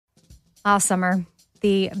Summer,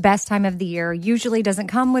 the best time of the year, usually doesn't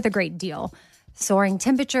come with a great deal. Soaring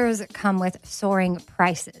temperatures come with soaring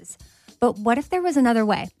prices. But what if there was another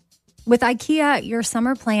way? With IKEA, your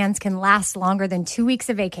summer plans can last longer than 2 weeks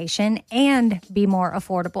of vacation and be more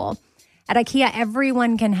affordable. At IKEA,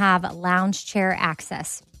 everyone can have lounge chair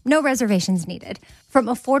access. No reservations needed. From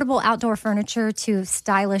affordable outdoor furniture to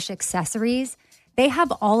stylish accessories, they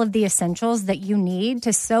have all of the essentials that you need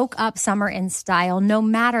to soak up summer in style, no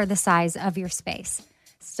matter the size of your space.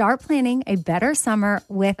 Start planning a better summer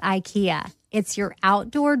with IKEA. It's your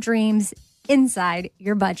outdoor dreams inside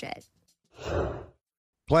your budget.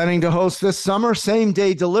 Planning to host this summer?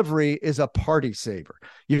 Same-day delivery is a party saver.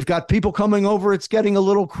 You've got people coming over. It's getting a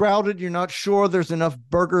little crowded. You're not sure there's enough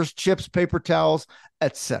burgers, chips, paper towels,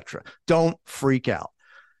 etc. Don't freak out.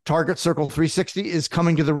 Target Circle 360 is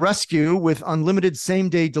coming to the rescue with unlimited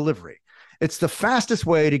same-day delivery. It's the fastest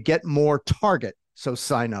way to get more Target, so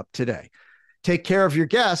sign up today. Take care of your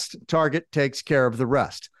guest. Target takes care of the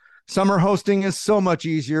rest. Summer hosting is so much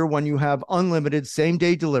easier when you have unlimited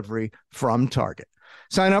same-day delivery from Target.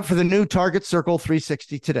 Sign up for the new Target Circle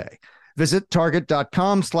 360 today. Visit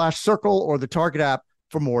target.com/circle or the Target app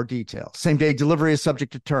for more details. Same-day delivery is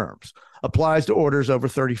subject to terms. Applies to orders over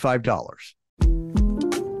 $35.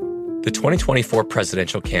 The 2024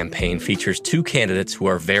 presidential campaign features two candidates who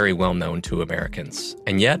are very well known to Americans.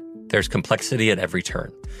 And yet, there's complexity at every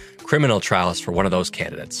turn. Criminal trials for one of those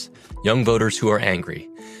candidates. Young voters who are angry.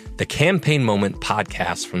 The Campaign Moment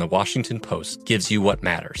podcast from the Washington Post gives you what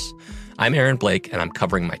matters. I'm Aaron Blake, and I'm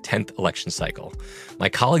covering my 10th election cycle. My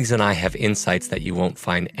colleagues and I have insights that you won't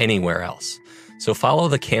find anywhere else. So follow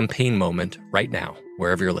The Campaign Moment right now,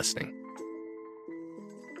 wherever you're listening.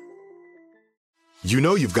 You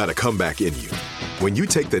know you've got a comeback in you. When you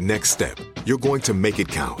take the next step, you're going to make it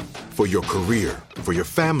count. For your career, for your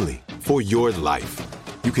family, for your life.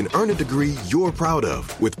 You can earn a degree you're proud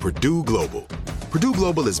of with Purdue Global. Purdue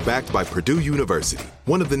Global is backed by Purdue University,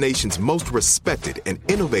 one of the nation's most respected and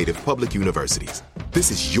innovative public universities.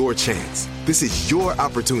 This is your chance. This is your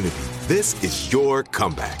opportunity. This is your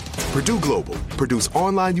comeback. Purdue Global, Purdue's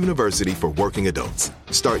online university for working adults.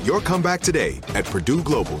 Start your comeback today at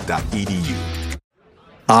purdueglobal.edu.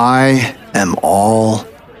 I am all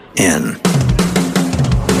in.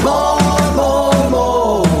 More, more,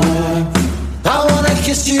 more. I wanna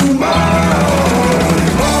kiss you more. More,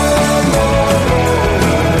 more, more.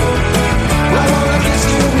 I wanna kiss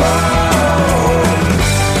you more.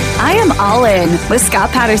 I am all in with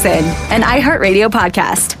Scott Patterson, an iHeartRadio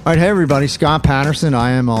podcast. All right, hey everybody, Scott Patterson,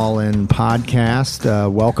 I Am All In podcast.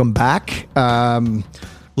 Welcome back.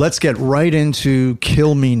 Let's get right into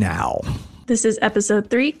Kill Me Now. This is episode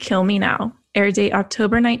 3, Kill Me Now. Air date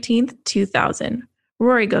October 19th, 2000.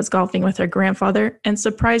 Rory goes golfing with her grandfather and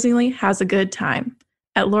surprisingly has a good time.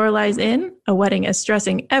 At Lorelei's Inn, a wedding is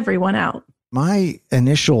stressing everyone out. My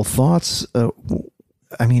initial thoughts,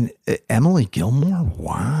 Emily Gilmore,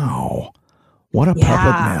 wow. What a puppet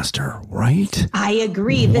master, right? I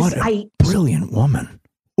agree. What a brilliant woman.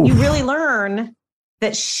 Oof. You really learn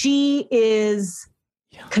that she is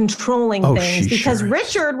controlling things because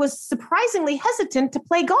Richard was surprisingly hesitant to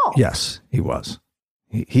play golf. Yes, he was.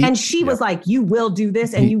 And she was like, you will do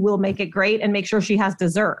this and you will make it great and make sure she has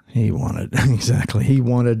dessert. He wanted lunch. He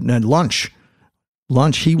wanted no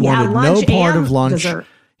part of lunch. Dessert.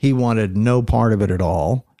 He wanted no part of it at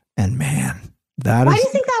all. And man, why do you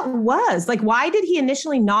think that was? Like, why did he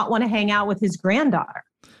initially not want to hang out with his granddaughter?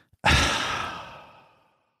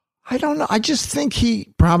 I don't know. I just think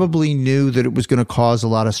he probably knew that it was going to cause a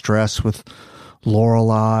lot of stress with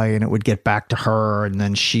Lorelai and it would get back to her and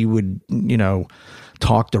then she would,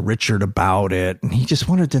 talk to Richard about it. And he just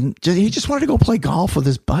wanted to go play golf with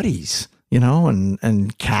his buddies,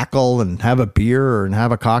 and cackle and have a beer and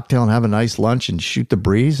have a cocktail and have a nice lunch and shoot the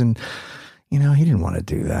breeze. And, he didn't want to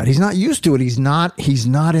do that. He's not used to it. He's not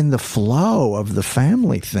in the flow of the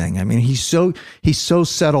family thing. I mean, he's so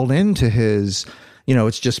settled into his,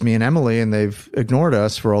 it's just me and Emily and they've ignored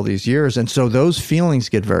us for all these years. And so those feelings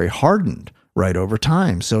get very hardened right over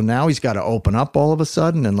time. So now he's got to open up all of a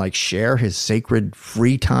sudden and share his sacred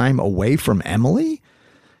free time away from Emily,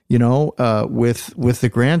 with the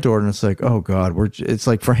granddaughter. And it's like, oh God, it's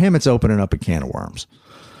like for him, it's opening up a can of worms.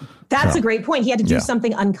 That's a great point. He had to do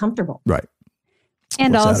something uncomfortable. Right.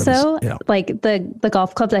 And also, the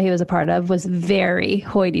golf club that he was a part of was very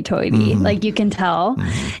hoity-toity. Mm-hmm. You can tell.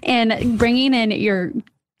 Mm-hmm. And bringing in your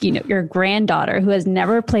granddaughter who has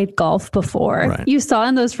never played golf before. Right. You saw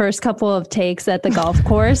in those first couple of takes at the golf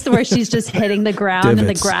course where she's just hitting the ground and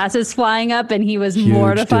the grass is flying up and he was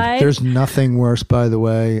mortified. There's nothing worse, by the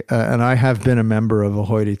way. And I have been a member of a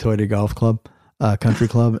hoity-toity golf club. country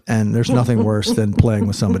club, and there's nothing worse than playing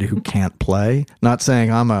with somebody who can't play. Not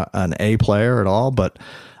saying I'm an A player at all, but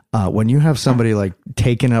when you have somebody like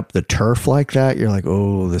taking up the turf like that, you're like,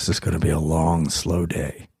 oh, this is going to be a long, slow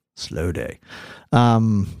day.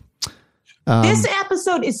 This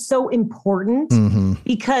episode is so important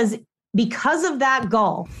because of that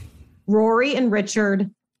golf, Rory and Richard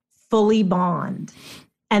fully bond,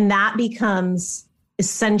 and that becomes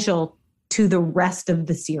essential to the rest of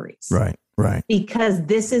the series. Right. Because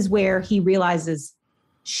this is where he realizes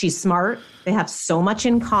she's smart. They have so much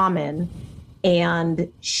in common,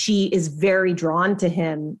 and she is very drawn to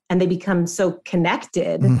him, and they become so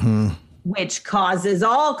connected, which causes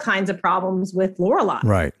all kinds of problems with Lorelai.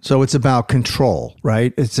 Right. So it's about control,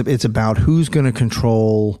 right? It's about who's going to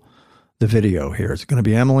control the video here. Is it going to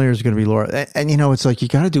be Emily or is it going to be Laura? And it's like, you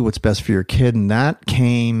got to do what's best for your kid. And that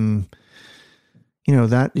came,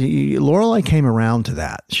 Lorelai came around to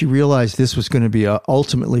that. She realized this was going to be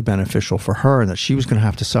ultimately beneficial for her, and that she was going to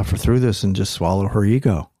have to suffer through this and just swallow her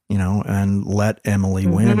ego, and let Emily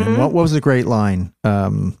win. And what was the great line?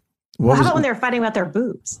 How about when they were fighting about their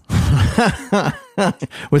boobs?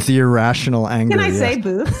 With the irrational anger. Can I say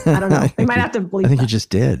boobs? I don't know. They might have to bleep. I think you just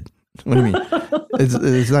did. What do you mean?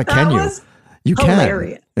 It's not, can you? You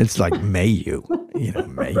hilarious. Can. It's like, may you?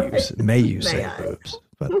 May you say boobs?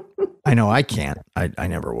 But I know I can't. I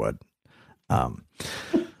never would. And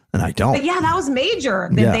I don't. But yeah, that was major.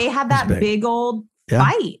 They had that big old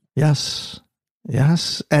fight. Yes.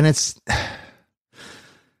 And it's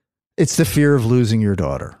the fear of losing your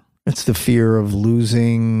daughter. It's the fear of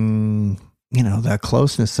losing, that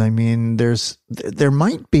closeness. I mean, there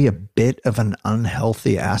might be a bit of an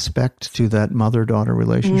unhealthy aspect to that mother-daughter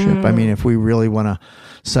relationship. I mean, if we really want to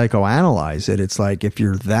psychoanalyze it, it's like, if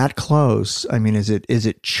you're that close, I mean, is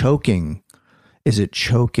it choking? Is it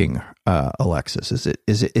choking, Alexis?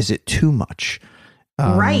 Is it too much?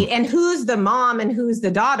 Right. And who's the mom and who's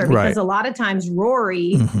the daughter? Because a lot of times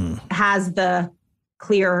Rory has the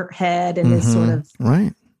clear head and is sort of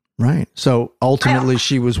Right. So ultimately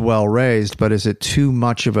she was well raised, but is it too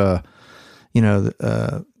much of a,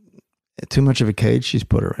 too much of a cage she's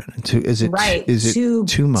put her in? Is it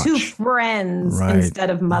too much? Two friends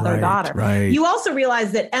instead of mother-daughter. Right. You also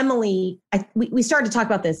realize that Emily, we started to talk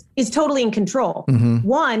about this, is totally in control.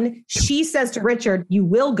 One, she says to Richard, you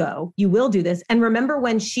will go, you will do this. And remember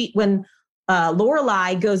when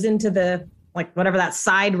Lorelai goes into the, like, whatever that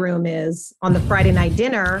side room is on the Friday night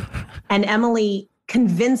dinner, and Emily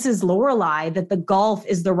convinces Lorelai that the golf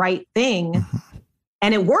is the right thing,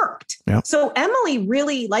 and it worked. Yep. So Emily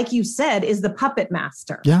really, like you said, is the puppet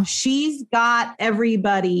master. Yeah. She's got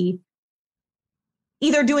everybody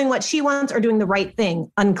either doing what she wants or doing the right thing,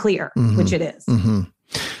 unclear, which it is.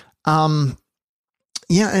 And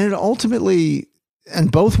it ultimately, and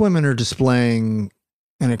both women are displaying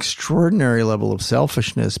an extraordinary level of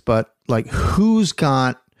selfishness, but like, who's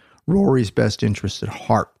got Rory's best interest at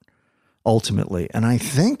heart? Ultimately. And I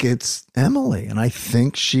think it's Emily, and I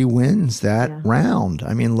think she wins that round.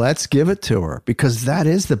 I mean, let's give it to her, because that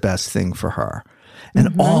is the best thing for her.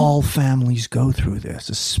 And all families go through this,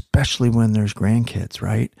 especially when there's grandkids,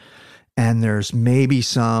 right? And there's maybe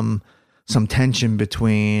some tension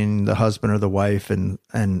between the husband or the wife and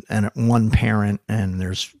one parent, and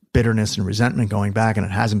there's bitterness and resentment going back, and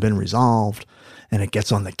it hasn't been resolved, and it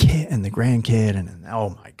gets on the kid and the grandkid, and oh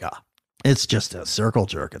my God. It's just a circle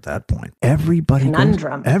jerk at that point. Everybody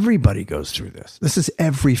goes through this. This is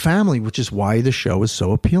every family, which is why the show is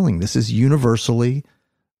so appealing. This is universally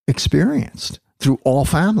experienced through all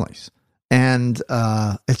families. And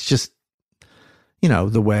it's just,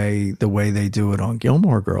 the way they do it on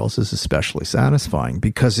Gilmore Girls is especially satisfying,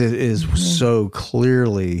 because it is so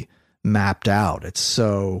clearly mapped out. It's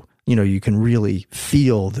so, you can really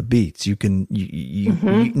feel the beats. You can, you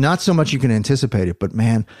not so much you can anticipate it, but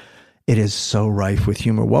man, it is so rife with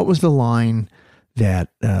humor. What was the line that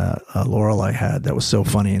Lorelai had that was so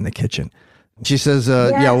funny in the kitchen? She says,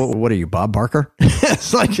 what are you, Bob Barker?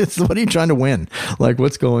 It's like, what are you trying to win? Like,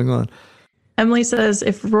 what's going on? Emily says,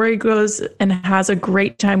 if Rory goes and has a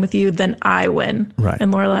great time with you, then I win. Right.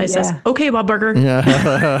 And Lorelai says, okay, Bob Barker.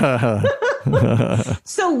 Yeah.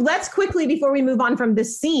 So let's quickly, before we move on from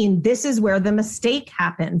this scene, this is where the mistake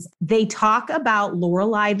happens. They talk about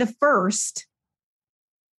Lorelai the First,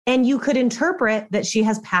 and you could interpret that she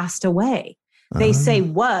has passed away. They say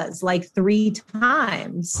was like 3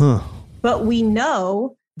 times. But we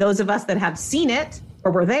know, those of us that have seen it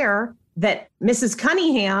or were there, that Mrs.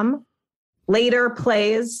 Cunningham later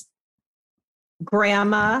plays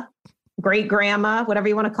grandma, great grandma, whatever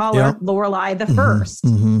you want to call her, Lorelai the First.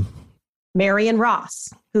 Marion Ross,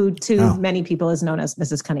 who to many people is known as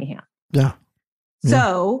Mrs. Cunningham. Yeah.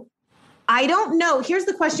 So I don't know. Here's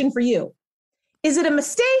the question for you. Is it a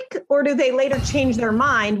mistake, or do they later change their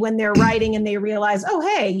mind when they're writing and they realize, oh,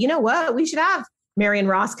 hey, you know what? We should have Marion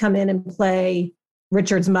Ross come in and play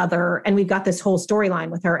Richard's mother, and we've got this whole storyline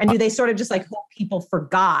with her. And do they sort of just like hope people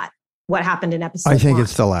forgot what happened in episode I think 1?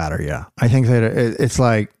 it's the latter. Yeah. I think that it's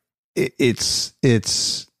like, it's,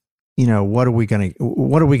 you know, what are we going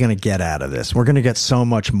to get out of this? We're going to get so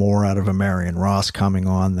much more out of a Marion Ross coming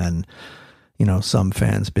on than, you know, some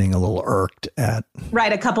fans being a little irked at.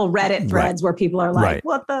 Right. A couple Reddit threads where people are like,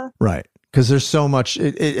 what the? Right. Because there's so much,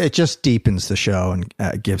 it just deepens the show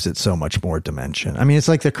and gives it so much more dimension. I mean, it's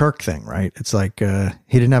like the Kirk thing, right? It's like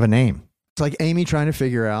he didn't have a name. It's like Amy trying to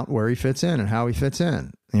figure out where he fits in and how he fits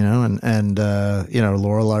in, you know, and you know,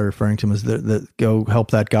 Lorelai referring to him as the go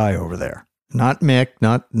help that guy over there. Not Mick,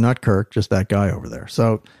 not Kirk, just that guy over there.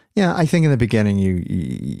 So yeah, I think in the beginning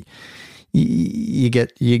you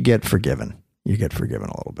get forgiven. You get forgiven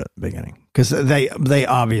a little bit at the beginning because they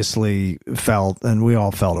obviously felt, and we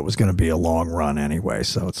all felt, it was going to be a long run anyway.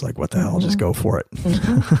 So it's like, what the hell? Just go for it.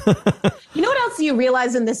 You know what else you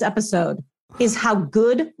realize in this episode is how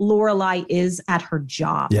good Lorelai is at her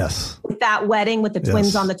job. Yes. With that wedding with the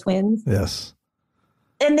twins on the twins. Yes.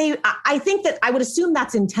 And I think that I would assume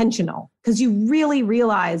that's intentional because you really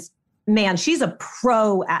realize, man, she's a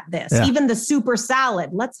pro at this. Yeah. Even the super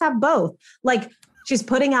salad. Let's have both. Like, she's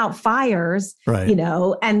putting out fires, you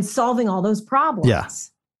know, and solving all those problems. Yeah.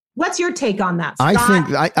 What's your take on that,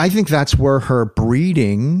 Scott? I think that's where her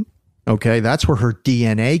breeding, that's where her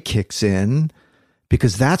DNA kicks in,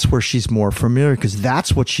 because that's where she's more familiar, because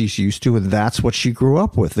that's what she's used to, and that's what she grew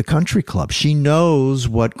up with, the country club. She knows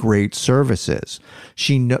what great service is.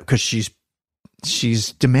 Because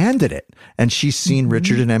she's demanded it, and she's seen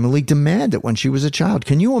Richard and Emily demand it when she was a child.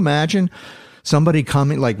 Can you imagine somebody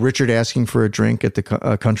coming, like Richard asking for a drink at the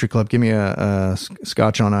country club? Give me a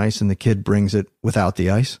scotch on ice, and the kid brings it without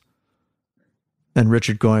the ice. And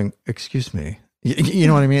Richard going, excuse me. You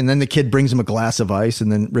know what I mean? And then the kid brings him a glass of ice,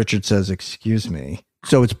 and then Richard says, excuse me.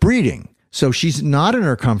 So it's breeding. So she's not in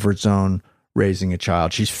her comfort zone raising a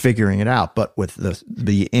child. She's figuring it out. But with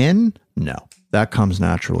the no, that comes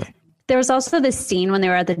naturally. There was also this scene when they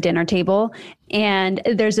were at the dinner table, and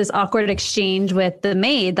there's this awkward exchange with the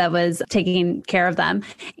maid that was taking care of them.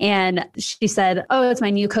 And she said, oh, it's my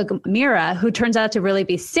new cook, Mira, who turns out to really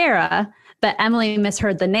be Sarah, but Emily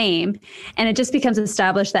misheard the name. And it just becomes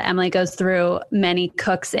established that Emily goes through many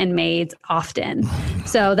cooks and maids often.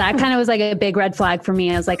 So that kind of was like a big red flag for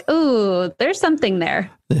me. I was like, ooh, there's something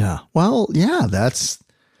there. Yeah. Well, yeah,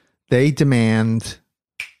 they demand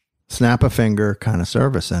snap a finger kind of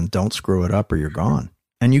service, and don't screw it up or you're gone.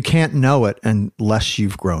 And you can't know it unless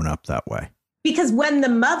you've grown up that way. Because when the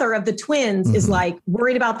mother of the twins is like,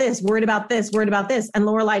 worried about this, worried about this, worried about this, and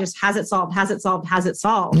Lorelai just has it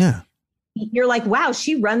solved. Yeah. You're like, wow,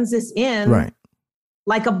 she runs this in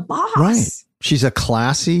like a boss. Right. She's a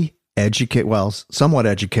classy, somewhat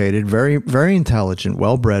educated, very, very intelligent,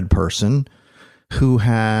 well-bred person who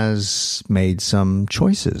has made some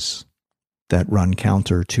choices that run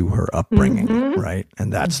counter to her upbringing, right?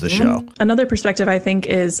 And that's the show. Another perspective, I think,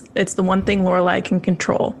 is it's the one thing Lorelai can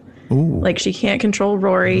control. Ooh. Like, she can't control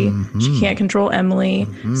Rory. She can't control Emily.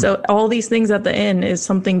 So all these things at the end is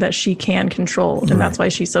something that she can control. And that's why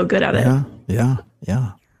she's so good at it.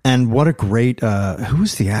 Yeah. And what a great, who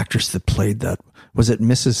was the actress that played that? Was it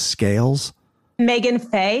Mrs. Scales? Megan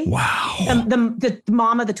Faye. Wow. The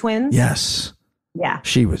mom of the twins. Yes. Yeah.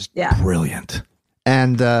 She was brilliant.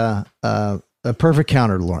 And a perfect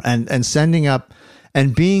counter to Lauren. And sending up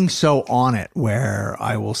and being so on it, where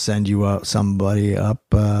I will send you somebody up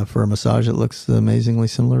for a massage that looks amazingly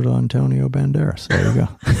similar to Antonio Banderas. There you go.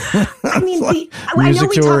 I mean, I know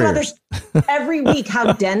we talk about this every week,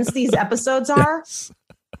 how dense these episodes are. Yes.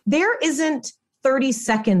 There isn't 30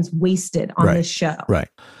 seconds wasted on this show. Right.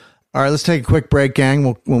 All right, let's take a quick break,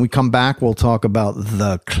 gang. When we come back, we'll talk about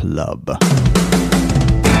The Club.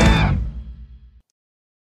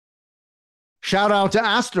 Shout out to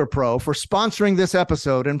Astepro for sponsoring this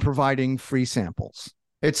episode and providing free samples.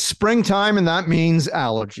 It's springtime, and that means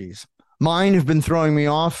allergies. Mine have been throwing me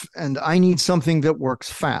off, and I need something that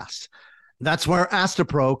works fast. That's where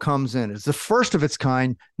Astepro comes in. It's the first of its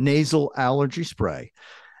kind nasal allergy spray,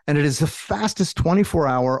 and it is the fastest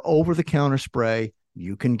 24-hour over-the-counter spray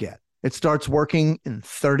you can get. It starts working in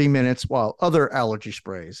 30 minutes, while other allergy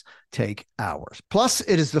sprays take hours. Plus,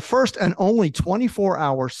 it is the first and only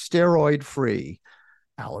 24-hour steroid-free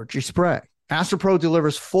allergy spray. Astepro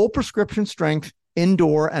delivers full prescription strength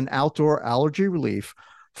indoor and outdoor allergy relief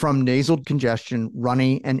from nasal congestion,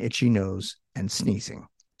 runny and itchy nose, and sneezing.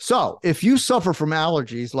 So if you suffer from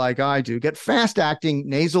allergies like I do, get fast-acting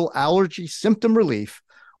nasal allergy symptom relief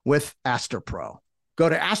with Astepro. Go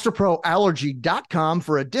to AsteproAllergy.com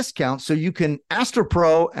for a discount so you can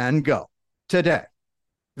Astepro and go today.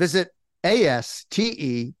 Visit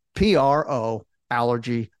ASTEPRO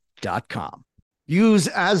allergy.com. Use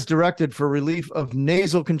as directed for relief of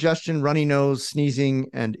nasal congestion, runny nose, sneezing,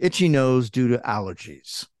 and itchy nose due to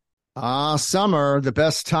allergies. Summer, the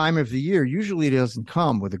best time of the year, usually doesn't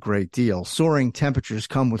come with a great deal. Soaring temperatures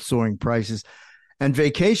come with soaring prices, and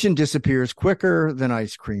vacation disappears quicker than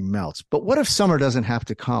ice cream melts. But what if summer doesn't have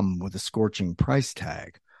to come with a scorching price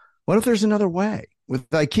tag? What if there's another way? With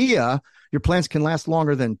IKEA, your plans can last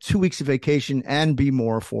longer than 2 weeks of vacation and be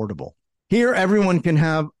more affordable. Here, everyone can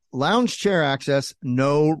have lounge chair access,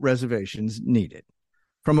 no reservations needed.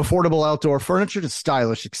 From affordable outdoor furniture to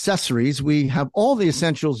stylish accessories, we have all the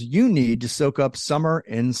essentials you need to soak up summer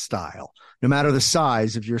in style, no matter the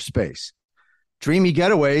size of your space. Dreamy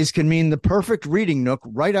getaways can mean the perfect reading nook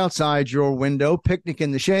right outside your window, picnic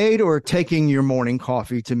in the shade, or taking your morning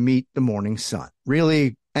coffee to meet the morning sun.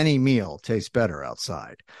 Really, any meal tastes better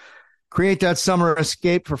outside. Create that summer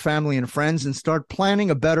escape for family and friends and start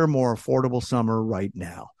planning a better, more affordable summer right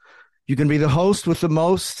now. You can be the host with the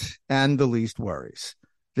most and the least worries.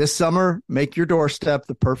 This summer, make your doorstep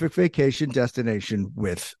the perfect vacation destination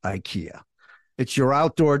with IKEA. It's your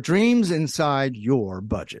outdoor dreams inside your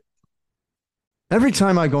budget. Every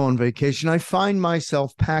time I go on vacation, I find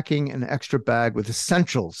myself packing an extra bag with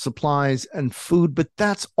essentials, supplies, and food, but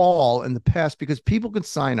that's all in the past because people can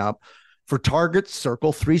sign up for Target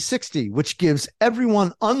Circle 360, which gives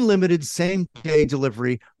everyone unlimited same-day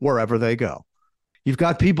delivery wherever they go. You've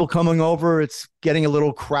got people coming over. It's getting a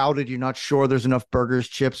little crowded. You're not sure there's enough burgers,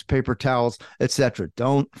 chips, paper towels, etc.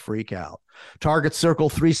 Don't freak out. Target Circle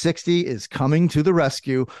 360 is coming to the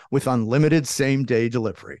rescue with unlimited same-day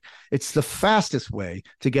delivery. It's the fastest way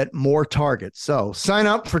to get more Target. So sign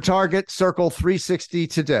up for Target Circle 360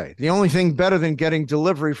 today. The only thing better than getting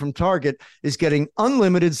delivery from Target is getting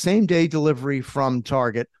unlimited same-day delivery from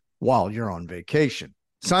Target while you're on vacation.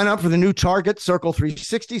 Sign up for the new Target Circle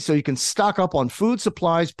 360 so you can stock up on food,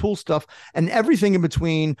 supplies, pool stuff, and everything in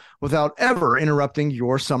between without ever interrupting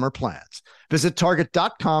your summer plans. Visit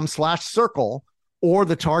target.com/circle or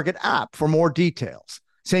the Target app for more details.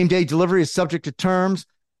 Same-day delivery is subject to terms,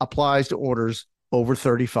 applies to orders over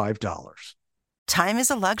 $35. Time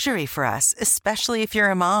is a luxury for us, especially if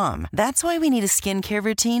you're a mom. That's why we need a skincare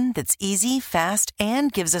routine that's easy, fast,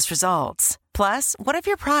 and gives us results. Plus, what if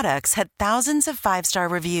your products had thousands of 5-star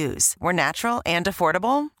reviews, were natural and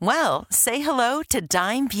affordable? Well, say hello to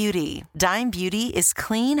Dime Beauty. Dime Beauty is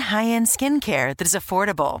clean, high-end skincare that is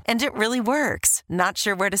affordable, and it really works. Not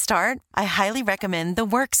sure where to start? I highly recommend the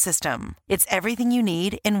Work System. It's everything you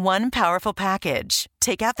need in one powerful package.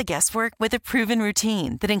 Take out the guesswork with a proven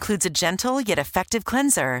routine that includes a gentle yet effective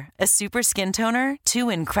cleanser, a super skin toner, 2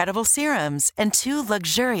 incredible serums, and 2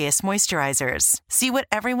 luxurious moisturizers. See what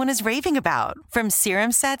everyone is raving about. From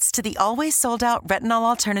serum sets to the always sold-out retinol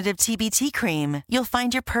alternative TBT cream, you'll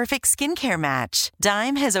find your perfect skincare match.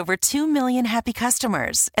 Dime has over 2 million happy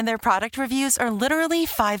customers, and their product reviews are literally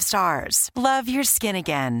 5 stars. Love your skin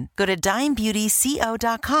again. Go to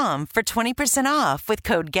DimeBeautyCO.com for 20% off with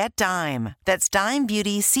code GETDIME. That's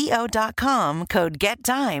DimeBeautyCO.com, code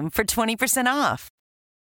GETDIME for 20% off.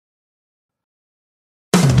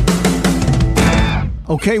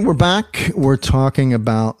 Okay, we're back. We're talking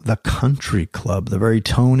about the Country Club, the very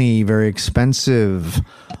Tony, very expensive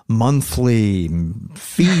monthly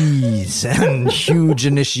fees and huge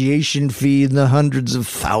initiation fee in the hundreds of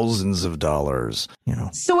thousands of dollars.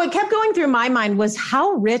 So what kept going through my mind was,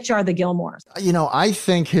 how rich are the Gilmores? I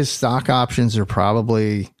think his stock options are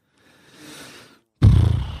probably,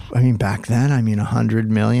 back then,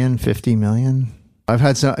 100 million, 50 million. I've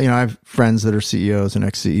had some, I have friends that are CEOs and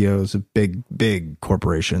ex-CEOs of big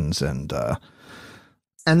corporations, and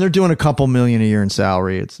they're doing a couple million a year in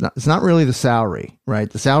salary. It's not really the salary, right?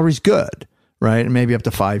 The salary's good, right? And maybe up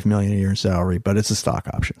to 5 million a year in salary, but it's the stock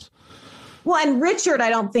options. Well, and Richard, I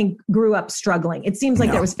don't think grew up struggling. It seems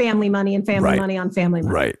like there was family money and family money on family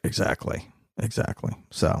money. Right. Exactly.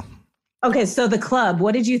 So. Okay, so the club.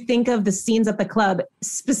 What did you think of the scenes at the club?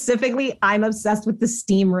 Specifically, I'm obsessed with the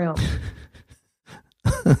steam room.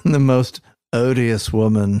 The most odious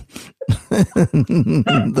woman in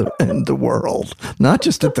the world, not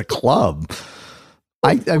just at the club.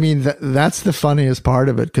 That's the funniest part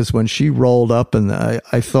of it, because when she rolled up and I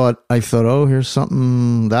thought, oh, here's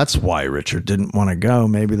something. That's why Richard didn't want to go.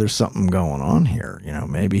 Maybe there's something going on here.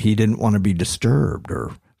 Maybe he didn't want to be disturbed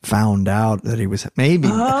or found out that he was maybe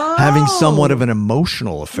having somewhat of an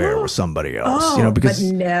emotional affair with somebody else,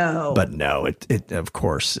 because but no, it of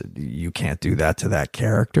course you can't do that to that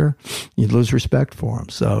character. You'd lose respect for him.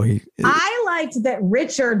 So I liked that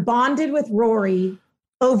Richard bonded with Rory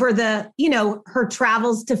over the, her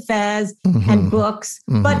travels to Fez and books,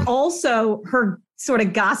 but also her sort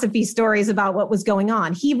of gossipy stories about what was going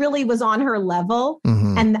on. He really was on her level.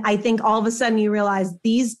 And I think all of a sudden you realize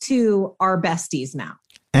these two are besties now.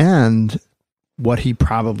 And what he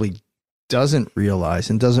probably doesn't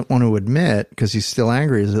realize and doesn't want to admit, because he's still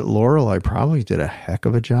angry, is that Lorelai probably did a heck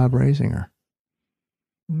of a job raising her.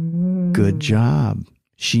 Good job.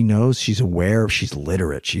 She knows, she's aware, she's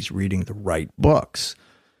literate, she's reading the right books.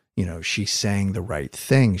 She's saying the right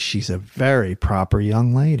things. She's a very proper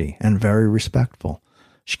young lady and very respectful.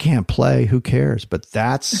 She can't play, who cares? But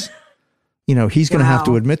that's, he's going to have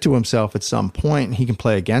to admit to himself at some point, and he can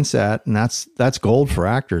play against that. And that's gold for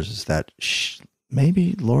actors, is that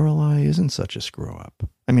maybe Lorelai isn't such a screw up.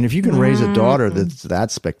 I mean, if you can raise a daughter that's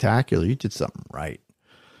that spectacular, you did something right.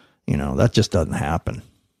 That just doesn't happen.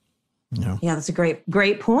 Yeah, that's a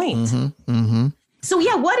great point. So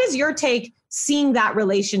what is your take seeing that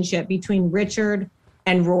relationship between Richard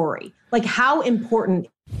and Rory? Like, how important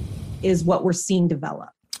is what we're seeing develop?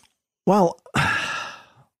 Well,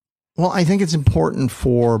 I think it's important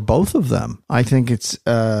for both of them. I think it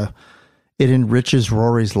enriches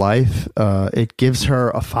Rory's life. It gives her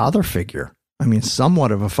a father figure. I mean,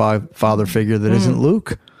 somewhat of a father figure that isn't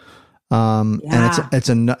Luke. And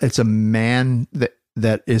it's a man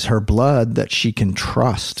that is her blood that she can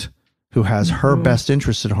trust, who has her best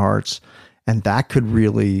interests at heart. And that could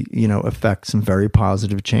really, affect some very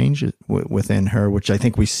positive changes within her, which I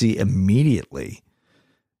think we see immediately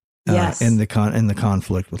in the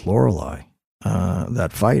conflict with Lorelai,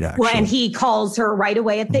 that fight, actually. Well, and he calls her right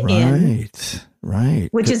away at the inn. Right.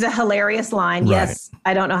 Which is a hilarious line. Right. Yes,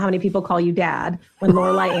 I don't know how many people call you dad when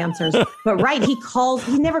Lorelai answers. But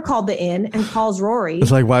he never called the inn and calls Rory. It's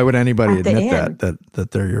like, why would anybody admit that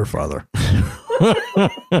they're your father?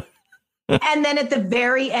 And then at the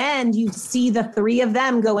very end, you see the three of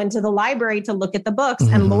them go into the library to look at the books,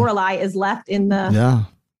 and Lorelai is left in the,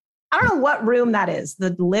 I don't know what room that is,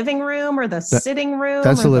 the living room or the sitting room?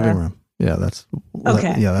 That's the living room. Yeah, that's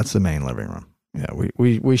okay. Yeah, that's the main living room. Yeah,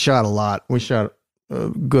 we shot a lot. We shot a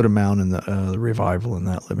good amount in the revival in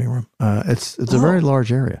that living room. It's a very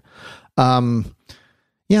large area. And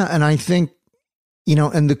I think,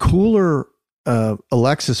 and the cooler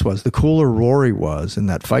Alexis was, the cooler Rory was in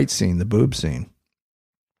that fight scene, the boob scene.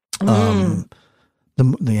 The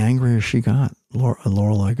angrier she got,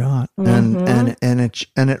 Lorelai got,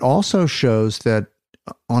 and it also shows that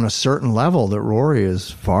on a certain level that Rory is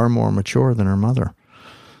far more mature than her mother.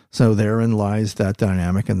 So therein lies that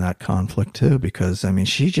dynamic and that conflict too, because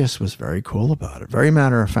she just was very cool about it, very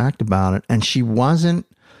matter of fact about it, and she wasn't.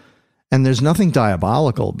 And there's nothing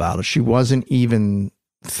diabolical about it. She wasn't even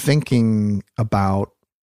thinking about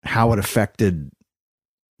how it affected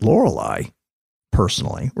Lorelai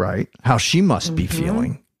personally, right? How she must be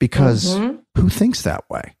feeling, because who thinks that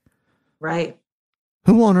way? Right.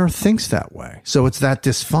 Who on earth thinks that way? So it's that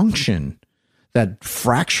dysfunction, that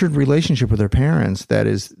fractured relationship with her parents that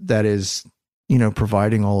is,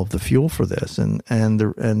 providing all of the fuel for this. And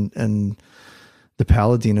the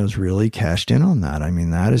Palladinos really cashed in on that.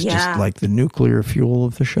 That is just like the nuclear fuel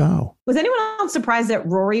of the show. Was anyone else surprised that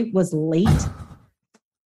Rory was late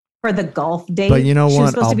for the golf date? But you know what? She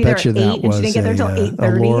was supposed to be there at 8 and she didn't get there until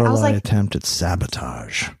 8:30. I was like, attempt at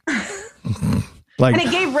sabotage. And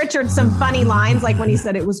it gave Richard some funny lines, like when he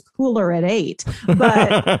said it was cooler at 8.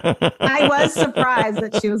 But I was surprised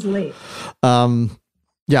that she was late.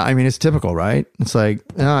 Yeah, it's typical, right? It's like,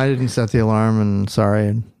 I didn't set the alarm, and sorry,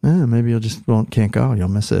 and maybe you'll just can't go, you'll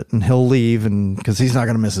miss it, and he'll leave, and because he's not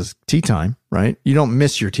going to miss his tea time, right? You don't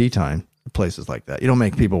miss your tea time at places like that. You don't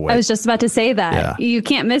make people wait. I was just about to say that. Yeah. You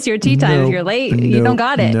can't miss your tea time if you're late. You don't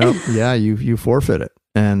got it. Yeah, you forfeit it,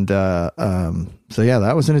 and so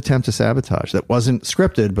that was an attempt to sabotage. That wasn't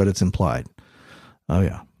scripted, but it's implied. Oh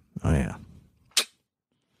yeah.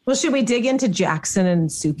 Well, should we dig into Jackson and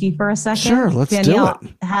Sookie for a second? Sure, let's Danielle do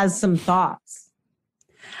it. Has some thoughts.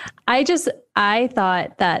 I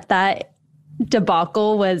thought that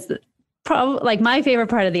debacle was probably my favorite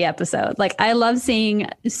part of the episode. I love seeing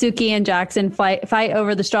Sookie and Jackson fight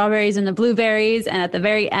over the strawberries and the blueberries. And at the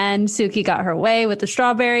very end, Sookie got her way with the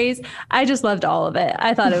strawberries. I just loved all of it.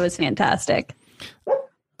 I thought it was fantastic.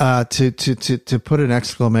 To put an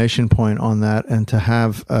exclamation point on that, and to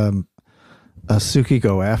have Sookie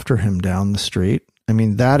go after him down the street.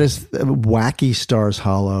 That is wacky Stars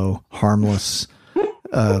Hollow, harmless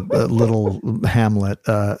little hamlet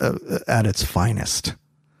at its finest.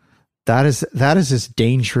 That is as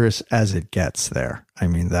dangerous as it gets there. I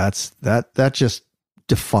mean, that just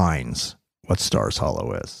defines what Stars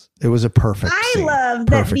Hollow is. It was a perfect scene. Love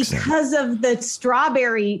that because of the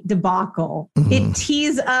strawberry debacle, it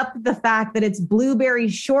tees up the fact that it's blueberry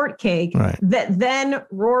shortcake that then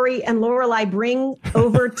Rory and Lorelai bring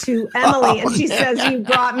over to Emily, and she says, "You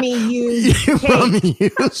brought me used cake." Brought me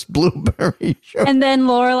used blueberry shortcake. And then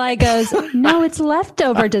Lorelai goes, "No, it's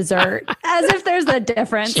leftover dessert," as if there's a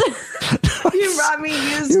difference. You brought me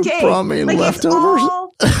used cake. You brought me leftovers.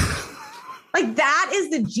 Like, that is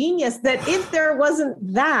the genius, that if there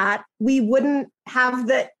wasn't that, we wouldn't have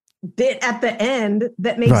the bit at the end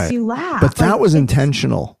that makes you laugh. But that was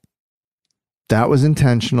intentional. That was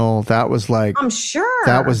intentional. That was like, I'm sure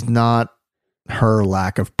that was not her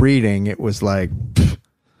lack of breeding. It was like,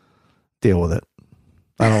 deal with it.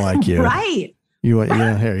 I don't like you. Right.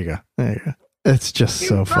 Yeah, here you go. There you go. It's just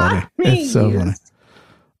so funny. It's so funny.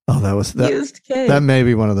 Oh, that may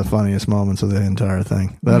be one of the funniest moments of the entire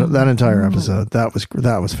thing. That entire episode. That was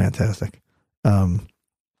fantastic.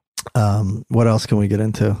 What else can we get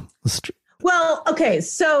into? Well, okay.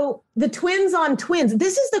 So the twins on twins.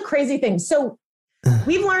 This is the crazy thing. So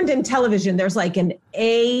we've learned in television, there's like an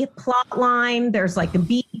A plot line, there's like a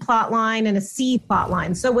B plot line, and a C plot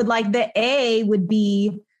line. So would like the A would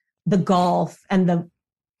be the golf and the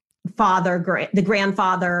the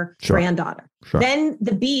grandfather, granddaughter. Sure. Then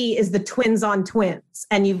the B is the twins on twins.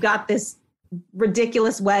 And you've got this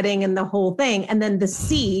ridiculous wedding and the whole thing. And then the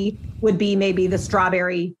C would be maybe the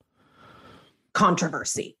strawberry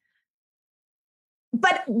controversy.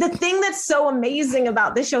 But the thing that's so amazing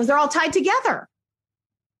about this show is they're all tied together.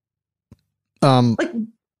 Well,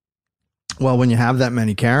 when you have that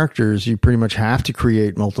many characters, you pretty much have to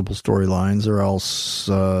create multiple storylines, or else,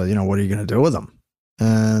 what are you going to do with them?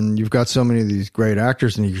 And you've got so many of these great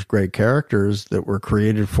actors and these great characters that were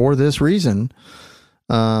created for this reason.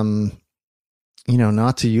 Not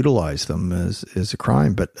to utilize them is a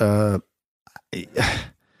crime. But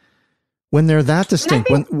when they're that distinct,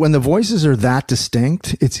 when the voices are that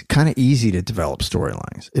distinct, it's kind of easy to develop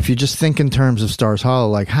storylines. If you just think in terms of Stars Hollow,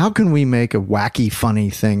 like, how can we make a wacky, funny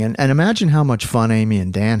thing? And imagine how much fun Amy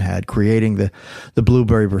and Dan had creating the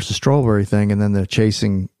blueberry versus strawberry thing, and then the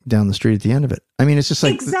chasing down the street at the end of it. I mean, it's just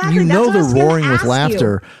like, exactly. They're roaring with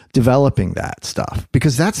laughter developing that stuff,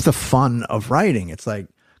 because that's the fun of writing. It's like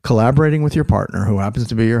collaborating with your partner, who happens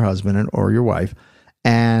to be your husband or your wife,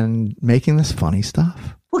 and making this funny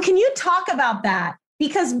stuff. Well, can you talk about that?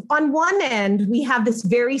 Because on one end, we have this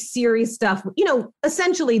very serious stuff.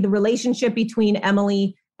 Essentially the relationship between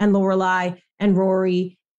Emily and Lorelai and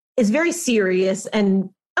Rory is very serious and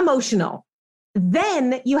emotional.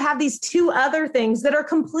 Then you have these two other things that are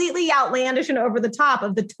completely outlandish and over the top,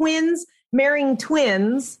 of the twins marrying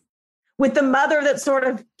twins with the mother that sort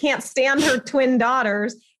of can't stand her twin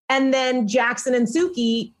daughters, and then Jackson and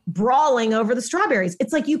Suki brawling over the strawberries.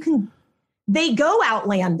 It's like they go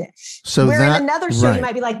outlandish. So where in another show you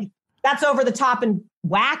might be like, that's over the top and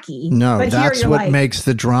wacky. No, but that's what makes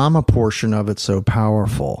the drama portion of it so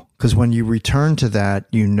powerful. Because when you return to that,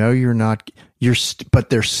 but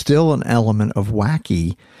there's still an element of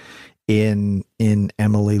wacky in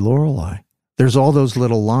Emily Lorelai. There's all those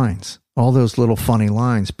little lines, all those little funny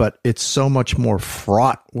lines, but it's so much more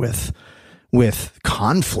fraught with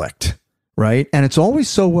conflict, right? And it's always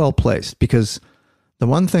so well placed, because the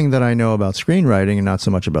one thing that I know about screenwriting, and not so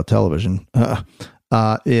much about television,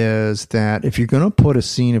 is that if you're going to put a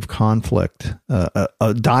scene of conflict,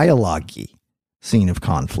 a dialogue-y scene of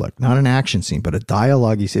conflict, not an action scene, but a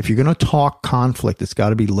dialogue-y, if you're going to talk conflict, it's got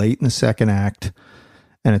to be late in the second act,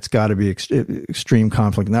 and it's got to be extreme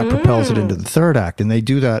conflict, and that propels it into the third act. And they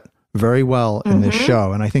do that very well in this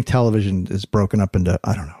show. And I think television is broken up into,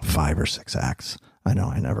 5 or 6 acts. I know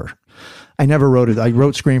I never wrote it. I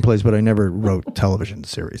wrote screenplays, but I never wrote television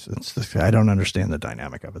series. I don't understand the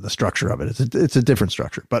dynamic of it, the structure of it. It's a different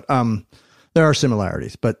structure, but there are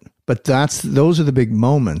similarities. But those are the big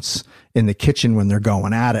moments in the kitchen when they're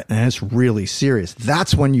going at it, and it's really serious.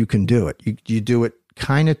 That's when you can do it. You do it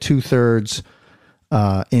kind of 2/3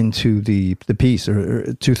 into the piece,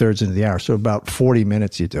 or 2/3 into the hour. So about 40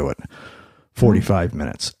 minutes you do it, 45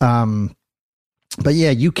 minutes. But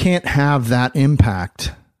yeah, you can't have that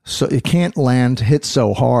impact. So it can't hit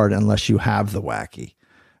so hard unless you have the wacky.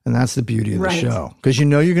 And that's the beauty of the show. Because you're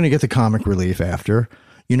going to get the comic relief after.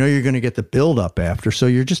 You're going to get the build up after. So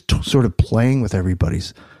you're just sort of playing with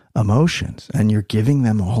everybody's emotions. And you're giving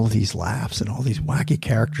them all of these laughs and all these wacky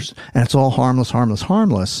characters. And it's all harmless, harmless,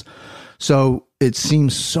 harmless. So it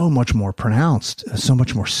seems so much more pronounced, so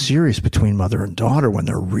much more serious between mother and daughter when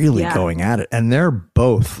they're really going at it. And they're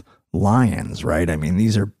both lions, right? I mean,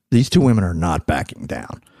 these two women are not backing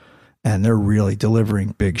down, and they're really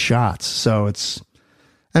delivering big shots. So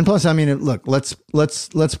and plus, I mean, look, let's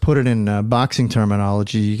put it in boxing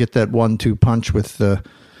terminology. You get that 1-2 punch with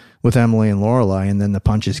Emily and Lorelai, and then the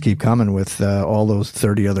punches keep coming with all those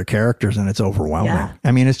 30 other characters, and it's overwhelming. Yeah.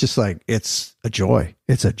 I mean, it's just like, it's a joy.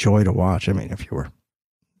 It's a joy to watch. I mean,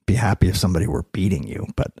 be happy if somebody were beating you,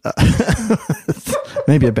 but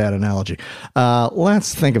maybe a bad analogy.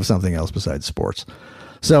 Let's think of something else besides sports.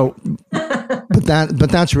 So, but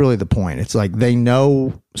that's really the point. It's like they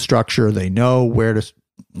know structure, they know where to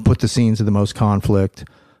put the scenes of the most conflict,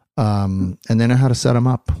 and they know how to set them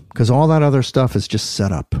up, because all that other stuff is just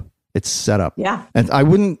set up. It's set up. Yeah. And I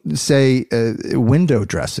wouldn't say window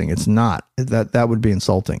dressing. It's not. That would be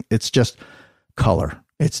insulting. It's just color.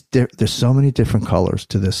 There's so many different colors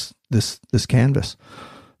to this canvas.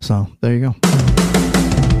 So there you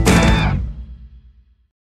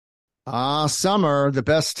go. Summer, the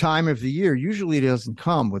best time of the year, usually doesn't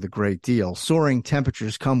come with a great deal. Soaring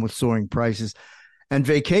temperatures come with soaring prices, and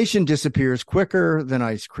vacation disappears quicker than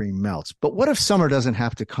ice cream melts. But what if summer doesn't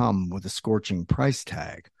have to come with a scorching price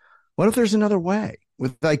tag? What if there's another way?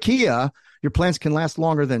 With IKEA, your plans can last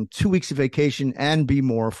longer than 2 weeks of vacation and be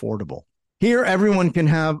more affordable. Here, everyone can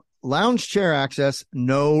have lounge chair access,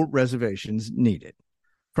 no reservations needed.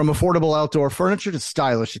 From affordable outdoor furniture to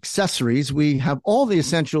stylish accessories, we have all the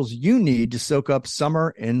essentials you need to soak up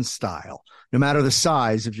summer in style, no matter the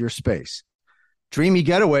size of your space. Dreamy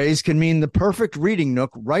getaways can mean the perfect reading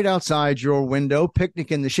nook right outside your window,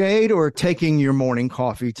 picnic in the shade, or taking your morning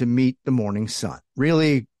coffee to meet the morning sun.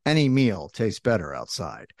 Really, any meal tastes better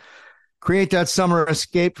outside. Create that summer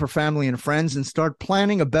escape for family and friends and start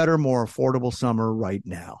planning a better, more affordable summer right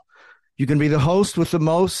now. You can be the host with the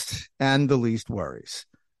most and the least worries.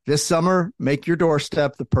 This summer, make your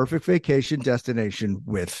doorstep the perfect vacation destination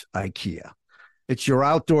with IKEA. It's your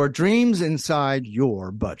outdoor dreams inside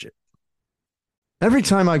your budget. Every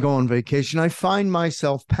time I go on vacation, I find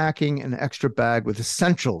myself packing an extra bag with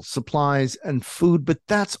essentials, supplies, and food, but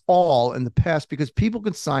that's all in the past because people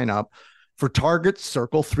can sign up for Target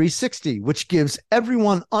Circle 360, which gives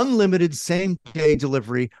everyone unlimited same-day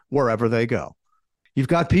delivery wherever they go. You've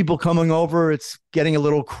got people coming over, it's getting a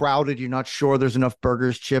little crowded, you're not sure there's enough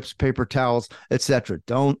burgers, chips, paper towels, etc.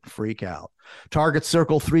 Don't freak out. Target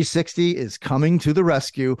Circle 360 is coming to the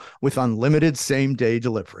rescue with unlimited same-day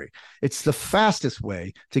delivery. It's the fastest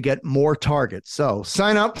way to get more Target. So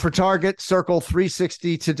sign up for Target Circle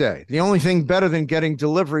 360 today. The only thing better than getting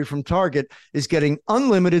delivery from Target is getting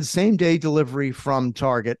unlimited same-day delivery from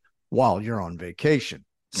Target while you're on vacation.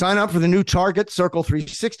 Sign up for the new Target Circle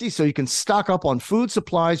 360 so you can stock up on food,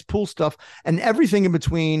 supplies, pool stuff, and everything in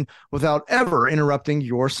between without ever interrupting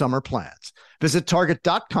your summer plans. Visit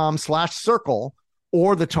target.com/circle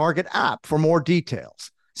or the Target app for more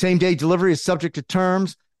details. Same-day delivery is subject to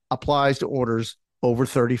terms, applies to orders over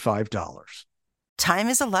 $35. Time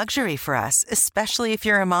is a luxury for us, especially if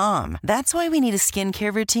you're a mom. That's why we need a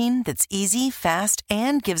skincare routine that's easy, fast,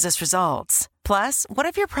 and gives us results. Plus, what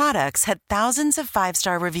if your products had thousands of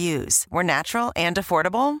 5-star reviews, were natural and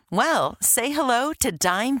affordable? Well, say hello to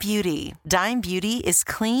Dime Beauty. Dime Beauty is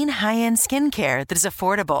clean, high-end skincare that is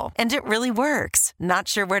affordable, and it really works. Not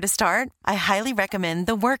sure where to start? I highly recommend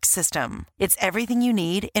the Work System. It's everything you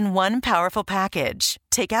need in one powerful package.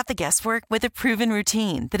 Take out the guesswork with a proven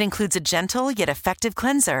routine that includes a gentle yet effective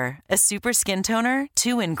cleanser, a super skin toner,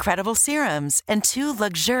 2 incredible serums, and 2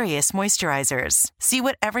 luxurious moisturizers. See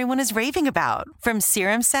what everyone is raving about. From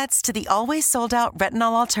serum sets to the always sold-out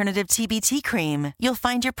retinol alternative TBT cream, you'll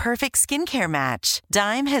find your perfect skincare match.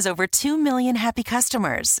 Dime has over 2 million happy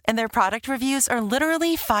customers, and their product reviews are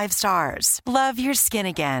literally 5 stars. Love your skin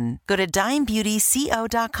again. Go to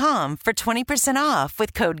DimeBeautyCO.com for 20% off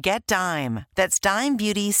with code GetDime. That's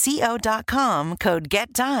DimeBeautyCO.com, code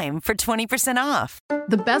GetDime for 20% off.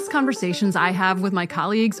 The best conversations I have with my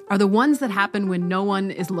colleagues are the ones that happen when no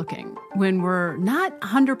one is looking, when we're not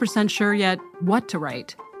 100% sure yet what to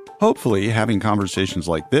write. Hopefully, having conversations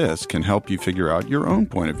like this can help you figure out your own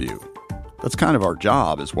point of view. That's kind of our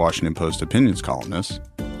job as Washington Post opinions columnists.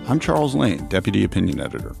 I'm Charles Lane, Deputy Opinion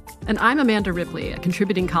Editor. And I'm Amanda Ripley, a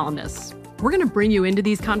contributing columnist. We're going to bring you into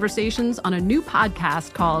these conversations on a new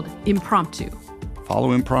podcast called Impromptu.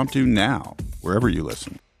 Follow Impromptu now, wherever you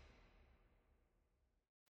listen.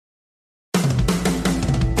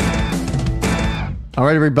 All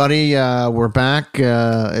right, everybody, we're back.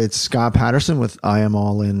 It's Scott Patterson with I Am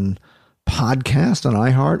All In podcast on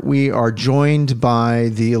iHeart. We are joined by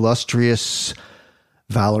the illustrious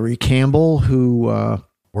Valerie Campbell, who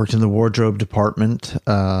worked in the wardrobe department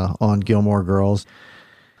on Gilmore Girls.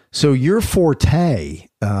 So your forte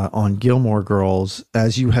on Gilmore Girls,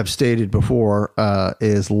 as you have stated before,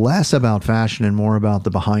 is less about fashion and more about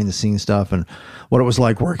the behind-the-scenes stuff and what it was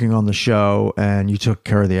like working on the show. And you took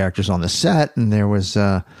care of the actors on the set, and there was,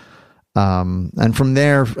 and from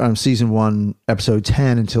there, season 1, episode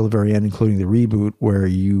 10 until the very end, including the reboot, where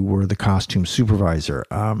you were the costume supervisor.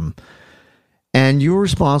 And you were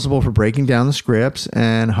responsible for breaking down the scripts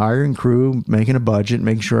and hiring crew, making a budget,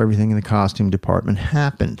 making sure everything in the costume department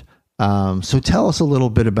happened. So tell us a little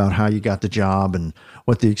bit about how you got the job and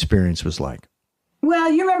what the experience was like. Well,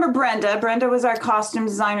 you remember Brenda. Brenda was our costume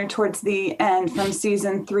designer towards the end from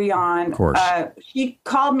season 3 on. Of course. She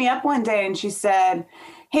called me up one day and she said,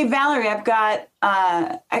 "Hey, Valerie, I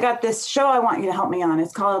got this show I want you to help me on.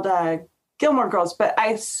 It's called Gilmore Girls," but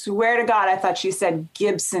I swear to God, I thought she said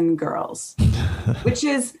Gibson Girls, which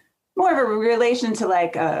is more of a relation to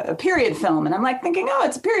like a period film. And I'm like thinking, oh,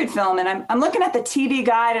 it's a period film. And I'm looking at the TV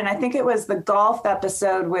guide, and I think it was the golf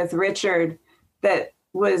episode with Richard that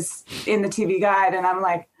was in the TV guide. And I'm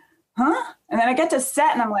like, huh? And then I get to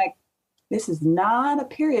set and I'm like, this is not a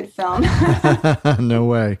period film. No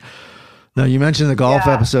way. No, you mentioned the golf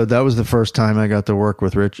episode. That was the first time I got to work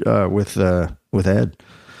with with Ed.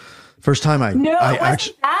 First time I wasn't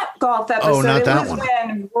actually that golf episode. Oh, not that it was one.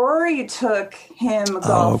 when Rory took him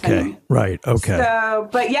golfing. Oh, okay. Right. Okay. So,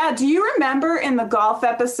 but yeah, do you remember in the golf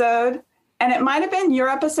episode, and it might have been your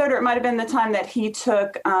episode or it might have been the time that he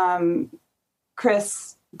took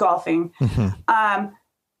Chris golfing. Mm-hmm.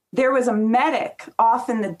 There was a medic off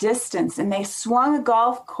in the distance and they swung a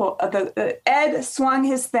golf Ed swung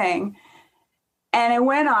his thing. And it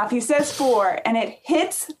went off. He says 4, and it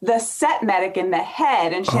hits the set medic in the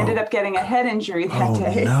head, and she ended up getting a head injury that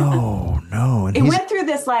day. No. And it went through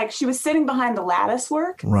this, like, she was sitting behind the lattice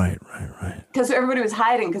work. Right. Because everybody was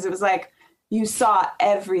hiding, because it was like, you saw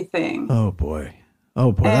everything. Oh, boy.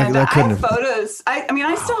 And that couldn't I have have... photos.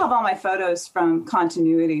 I still have all my photos from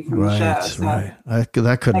continuity from the show. So, right.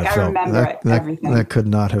 That couldn't have felt... I remember everything. That could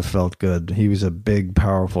not have felt good. He was a big,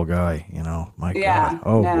 powerful guy, My God.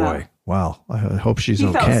 Oh, boy. Wow. I hope she's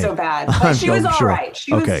okay. He felt so bad. But she was all right.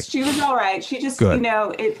 She was all right. She just, Good.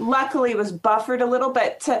 It luckily was buffered a little,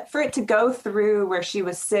 but for it to go through where she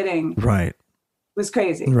was sitting was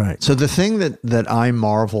crazy. Right. So the thing that I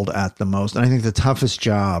marveled at the most, and I think the toughest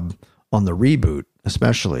job on the reboot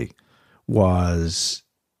especially, was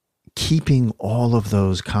keeping all of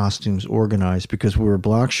those costumes organized because we were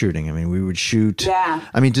block shooting. I mean, we would shoot. Yeah.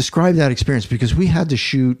 I mean, describe that experience because we had to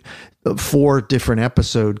shoot 4 different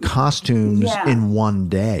episode costumes in one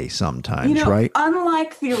day sometimes, right?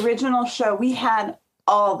 Unlike the original show, we had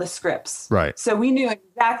all the scripts. Right. So we knew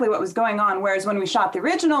exactly what was going on. Whereas when we shot the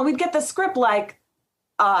original, we'd get the script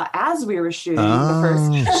as we were shooting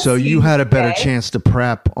the first. So you had a better chance to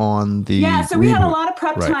prep on the so we reboot. had a lot of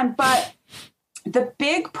prep time, but the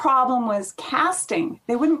big problem was casting.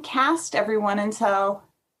 They wouldn't cast everyone until,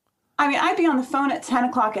 I'd be on the phone at 10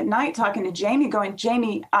 o'clock at night talking to Jamie going,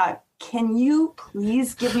 Jamie, can you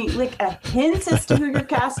please give me like a hint as to who you're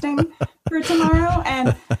casting for tomorrow?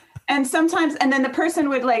 And sometimes, and then the person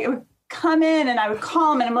would come in and I would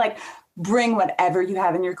call them and I'm like, bring whatever you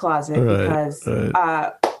have in your closet because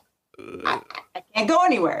I can't go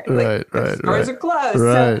anywhere. The stores are closed.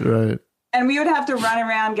 Right. And we would have to run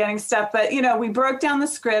around getting stuff. But, we broke down the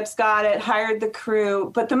scripts, got it, hired the crew.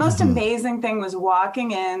 But the most amazing thing was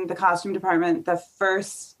walking in the costume department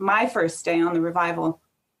my first day on the revival.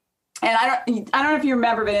 And I don't know if you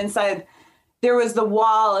remember, but inside there was the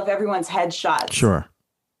wall of everyone's headshots. Sure.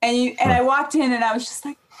 And I walked in and I was just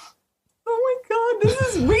like, oh my God, this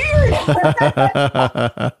is weird.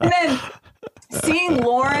 And then seeing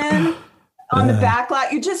Lauren on the back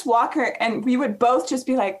lot, you just walk her and we would both just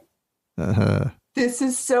be like, this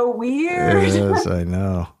is so weird. It is, I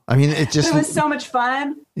know. I mean, it was so much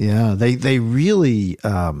fun. Yeah, they really,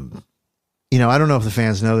 I don't know if the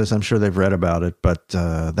fans know this. I'm sure they've read about it, but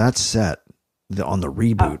that set on the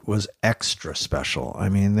reboot was extra special. I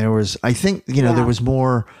mean, there was, I think, there was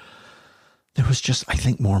more. There was just, I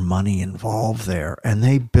think, more money involved there, and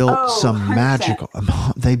they built some 100%. Magical.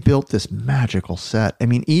 They built this magical set. I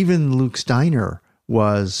mean, even Luke's Diner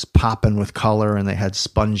was popping with color, and they had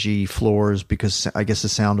spongy floors because I guess the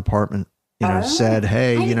sound department, said,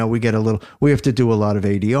 "Hey, we have to do a lot of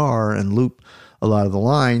ADR and loop a lot of the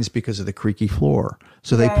lines because of the creaky floor."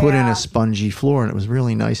 So they put in a spongy floor, and it was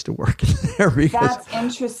really nice to work in there because that's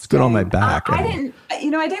interesting. It's good on my back. I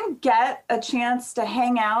didn't get a chance to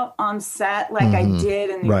hang out on set like I did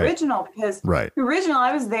in the original because the original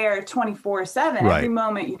I was there 24/7 every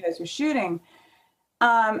moment you guys were shooting.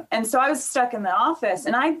 And so I was stuck in the office,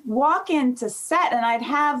 and I'd walk into set and I'd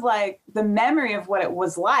have like the memory of what it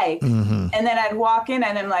was like. Mm-hmm. And then I'd walk in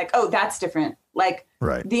and I'm like, oh, that's different. Like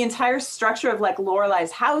Right. the entire structure of like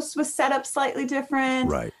Lorelai's house was set up slightly different.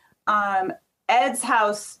 Right. Ed's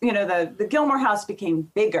house, you know, the Gilmore house became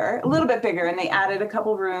bigger, a little bit bigger, and they added a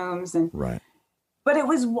couple rooms. And Right. but it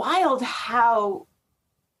was wild how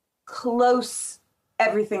close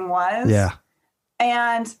everything was. Yeah.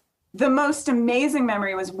 And the most amazing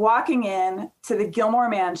memory was walking in to the Gilmore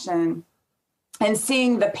mansion and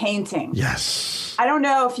seeing the painting. Yes. I don't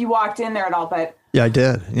know if you walked in there at all, but Yeah, I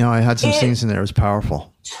did. You know, I had some scenes in there. It was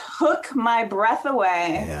powerful. took my breath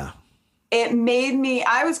away. Yeah. It made me,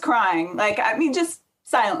 I was crying. Like, I mean, just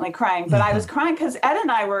silently crying, but I was crying because Ed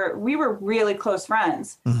and I we were really close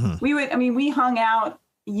friends. We hung out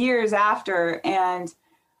years after. And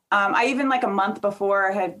I even like a month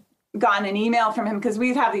before had gotten an email from him because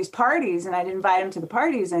we'd have these parties and I'd invite him to the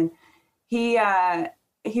parties. And he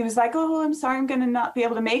was like, oh, I'm sorry, I'm going to not be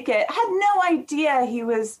able to make it. I had no idea he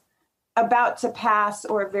was about to pass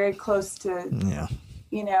or very close to,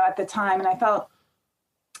 you know, at the time. And I felt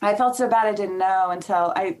so bad I didn't know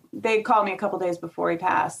until they called me a couple days before he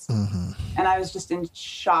passed. And I was just in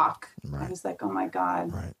shock. I was like, oh my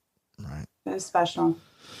God. Right. It was special.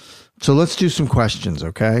 So let's do some questions,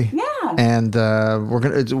 okay? Yeah. And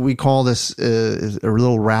we call this a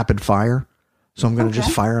little rapid fire. So I'm going to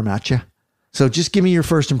just fire them at you. So just give me your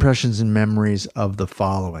first impressions and memories of the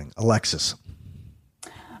following. Alexis.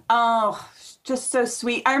 Oh, just so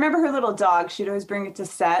sweet. I remember her little dog. She'd always bring it to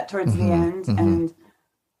set towards the end. And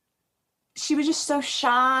she was just so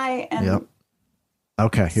shy and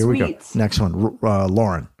Okay, here we go. Next one.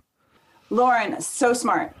 Lauren. Lauren, so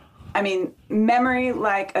smart. I mean, memory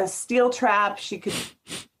like a steel trap. She could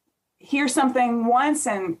hear something once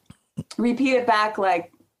and repeat it back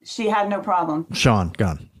like she had no problem. Sean,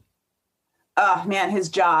 gone. Oh man, his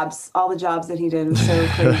jobs, all the jobs that he did was so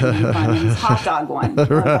crazy and fun. His hot dog one.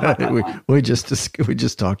 Right. We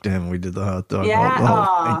just talked to him. We did the hot dog.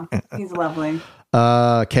 Yeah. He's lovely.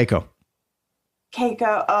 Keiko.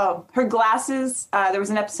 Oh, her glasses. There was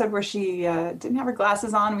an episode where she didn't have her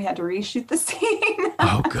glasses on. We had to reshoot the scene.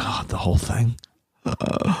 Oh God, the whole thing.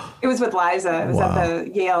 It was with Liza. It was at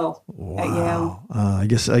the Yale. At Yale. I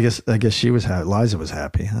guess she was happy. Liza was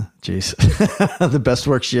happy, huh? Jeez, the best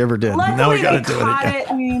work she ever did. Luckily, now we got to do caught it again.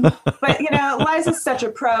 I mean, but you know, Liza's such a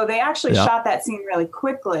pro. They actually shot that scene really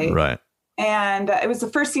quickly. Right. And it was the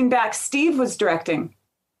first scene back. Steve was directing.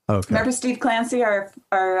 Okay. Remember Steve Clancy, our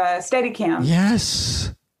Steadicam?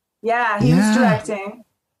 Yes. Yeah, he was directing.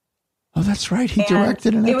 Oh, that's right. He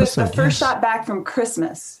directed an episode. It was the first shot back from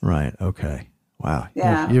Christmas. Right. Okay. Wow.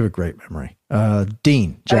 Yeah. You have a great memory.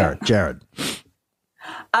 Dean, Jared.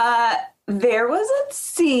 There was a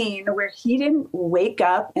scene where he didn't wake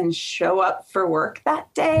up and show up for work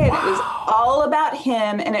that day. And it was all about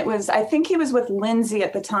him. And I think he was with Lindsay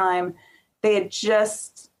at the time. They had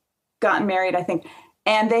just gotten married, I think.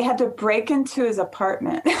 And they had to break into his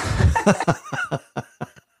apartment.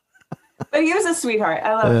 But he was a sweetheart.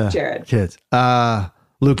 I love Jared. Kids.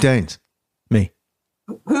 Luke Danes. Me.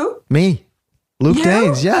 Who? Me. Luke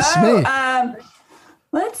Danes. Yes, me.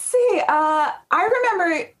 Let's see. I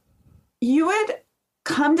remember you would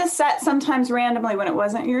come to set sometimes randomly when it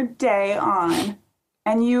wasn't your day on.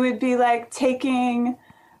 And you would be like taking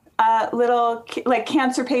little like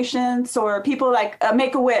cancer patients or people like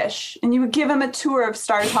make a wish, and you would give them a tour of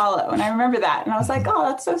Stars Hollow. And I remember that, and I was like, oh,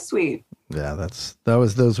 that's so sweet. Yeah,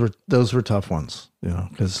 those were tough ones, you know,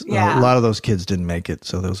 because a lot of those kids didn't make it,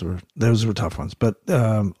 so those were tough ones. But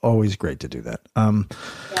always great to do that.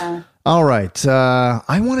 All right,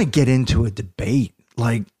 I want to get into a debate,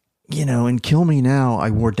 like, you know, in Kill Me Now,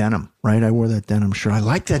 I wore denim, right? I wore that denim shirt. I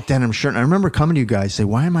like that denim shirt. And I remember coming to you guys say,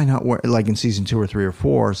 why am I not wearing, like in season 2 or 3 or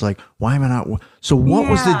 4, it's like, why am I not? So what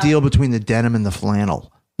was the deal between the denim and the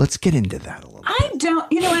flannel? Let's get into that a little bit. I don't,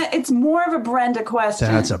 you know what? It's more of a Brenda question.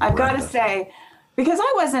 I've got to say, because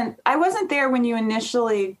I wasn't there when you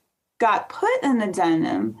initially got put in the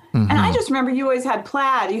denim. And I just remember you always had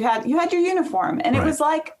plaid. You had your uniform, and it was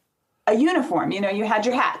like a uniform. You know, you had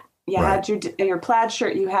your hat. You had your plaid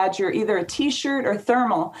shirt. You had your either a T-shirt or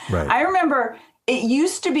thermal. Right. I remember it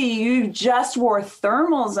used to be you just wore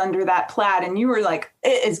thermals under that plaid, and you were like,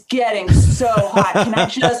 "It is getting so hot. Can I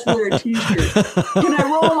just wear a T-shirt? Can I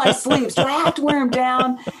roll my sleeves? Do I have to wear them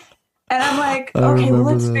down?" And I'm like, "Okay, well,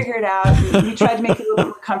 let's figure it out." And we tried to make it a little bit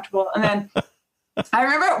more comfortable, and then I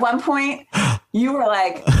remember at one point you were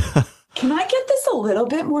like, can I get this a little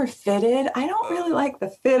bit more fitted? I don't really like the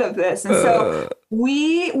fit of this. And so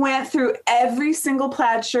we went through every single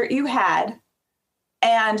plaid shirt you had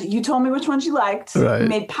And you told me which ones you liked. Right. You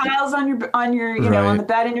made piles on your you know, on the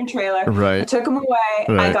bed in your trailer. Right. I took them away.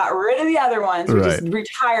 Right. I got rid of the other ones. We Right. just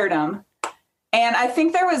retired them. And I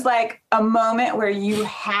think there was like a moment where you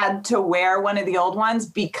had to wear one of the old ones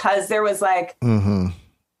because there was like,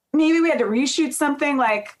 maybe we had to reshoot something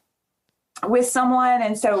like with someone.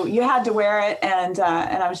 And so you had to wear it. And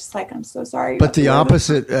I was just like, I'm so sorry. But the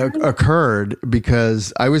opposite occurred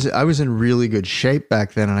because I was in really good shape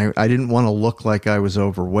back then. And I didn't want to look like I was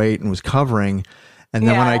overweight and was covering. And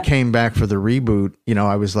then when I came back for the reboot, you know,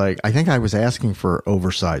 I was like, I think I was asking for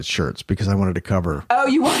oversized shirts because I wanted to cover. Oh,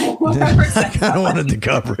 you wanted I kind of wanted the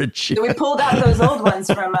coverage. So we pulled out those old ones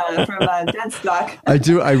from dead stock. I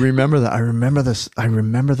do. I remember that. I remember this. I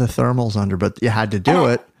remember the thermals under, but you had to do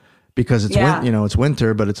it because it's it's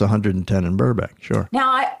winter, but it's 110 in Burbank. Sure. Now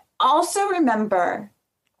I also remember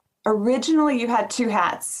originally you had two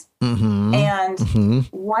hats, and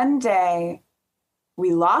one day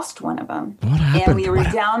we lost one of them. What happened? And we were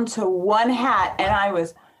down to one hat, and I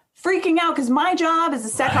was freaking out because my job as a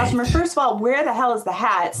set costumer, first of all, where the hell is the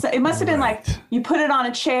hat? So it must have been like you put it on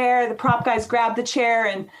a chair, the prop guys grabbed the chair,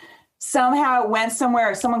 and somehow it went somewhere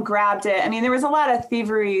or someone grabbed it. I mean, there was a lot of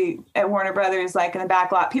thievery at Warner Brothers, like in the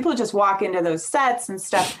back lot. People just walk into those sets and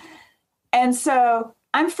stuff. And so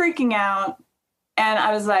I'm freaking out, and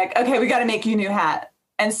I was like, okay, we got to make you a new hat.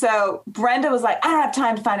 And so Brenda was like, I don't have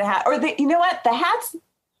time to find a hat. Or you know what? The hats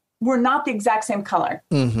were not the exact same color.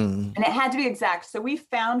 And it had to be exact. So we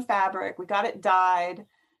found fabric. We got it dyed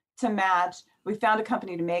to match. We found a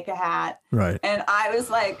company to make a hat. Right. And I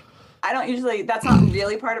was like, that's not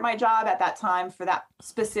really part of my job at that time for that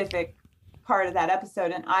specific part of that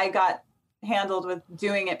episode. And I got handled with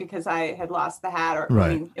doing it because I had lost the hat. I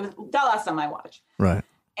mean, it got lost on my watch. Right.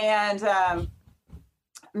 And,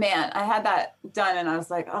 man, I had that done and I was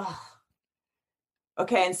like, oh,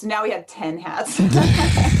 okay. And so now we had 10 hats.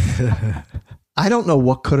 I don't know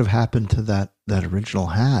what could have happened to that original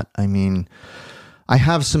hat. I mean, I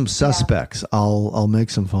have some suspects. I'll make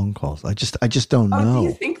some phone calls. I just don't know. Do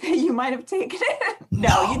you think that you might have taken it?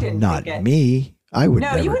 No, you didn't not take it. Me. I would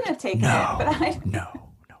No, never. you wouldn't have taken it. But No,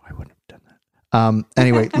 I wouldn't have done that.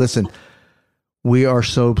 Anyway, listen. We are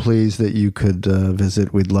so pleased that you could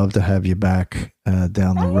visit. We'd love to have you back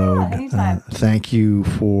down the road. Thank you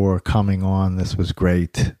for coming on. This was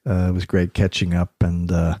great. It was great catching up. And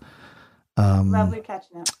lovely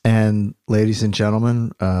catching up. And ladies and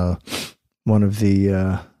gentlemen, one of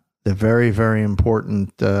the very, very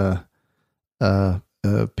important people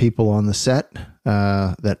on the set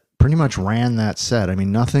that pretty much ran that set. I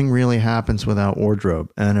mean, nothing really happens without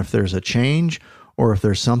wardrobe. And if there's a change or if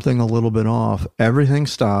there's something a little bit off, everything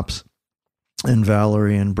stops. And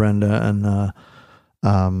Valerie and Brenda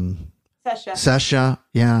and Sasha,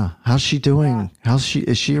 yeah. How's she doing? Yeah.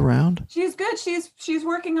 Is she around? She's good. She's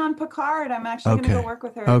working on Picard. I'm actually going to go work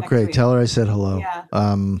with her. Oh, next great. week. Tell her I said hello. Yeah,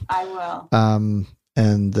 I will.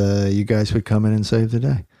 And you guys would come in and save the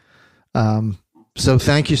day. So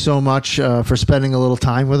thank you so much for spending a little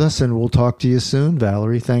time with us, and we'll talk to you soon.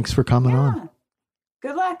 Valerie, thanks for coming on.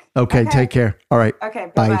 Good luck. Okay, take care. All right.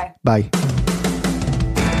 Okay, bye. bye.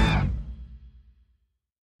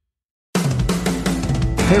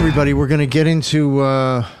 Hey, everybody, we're going to get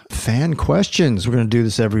into fan questions. We're going to do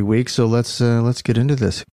this every week, so let's get into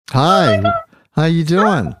this. Hi. How you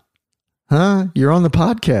doing? Huh? You're on the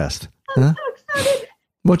podcast. I'm so excited.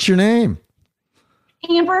 What's your name?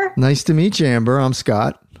 Amber. Nice to meet you, Amber. I'm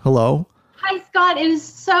Scott. Hello. Hi, Scott. It is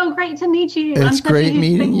so great to meet you. It's great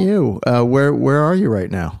meeting you. Where are you right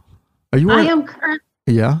now? Are you? I am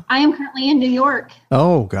currently in New York.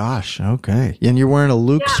 Oh gosh. Okay. And you're wearing a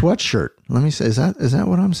Luke sweatshirt. Let me say, is that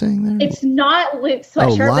what I'm saying there? It's not Luke's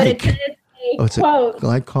sweatshirt, but it is a quote.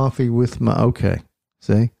 Like coffee with my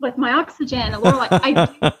See? With my oxygen.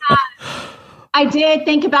 I did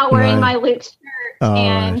think about wearing my Luke shirt, and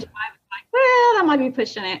I was like, well, that might be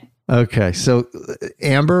pushing it. Okay. So,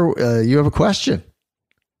 Amber, you have a question.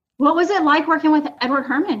 What was it like working with Edward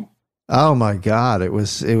Herrmann? Oh my God. It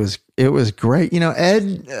was great. You know,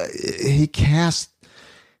 Ed, he cast,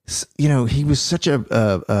 he was such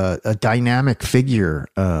a dynamic figure,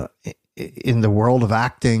 in the world of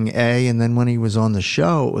acting, and then when he was on the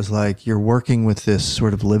show, it was like you're working with this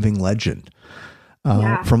sort of living legend,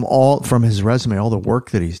 from his resume, all the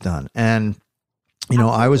work that he's done. And,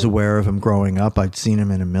 I was aware of him growing up. I'd seen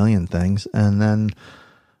him in a million things. And then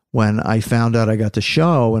when I found out I got the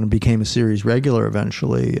show and became a series regular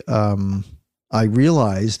eventually, I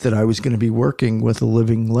realized that I was going to be working with a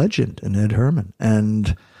living legend in Ed Herrmann.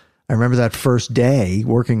 And I remember that first day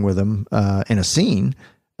working with him in a scene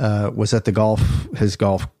was at his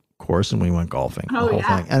golf course, and we went golfing. Oh, the whole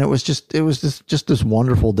yeah. thing. And it was just this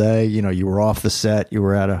wonderful day. You know, you were off the set, you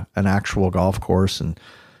were at an actual golf course, and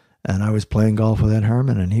I was playing golf with Ed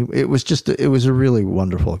Herman, and it was a really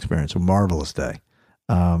wonderful experience, a marvelous day.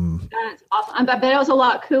 That's awesome. I bet it was a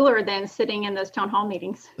lot cooler than sitting in those town hall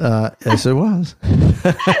meetings. Yes, it was.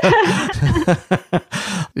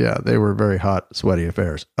 Yeah, they were very hot, sweaty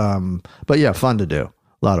affairs. But yeah, fun to do.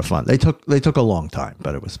 A lot of fun. They took a long time,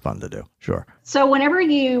 but it was fun to do. Sure. So whenever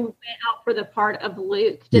you went out for the part of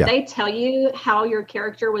Luke, did they tell you how your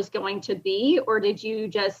character was going to be, or did you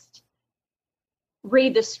just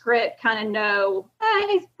read the script, kind of know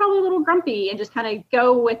he's probably a little grumpy, and just kind of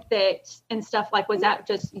go with it and stuff? Like, was that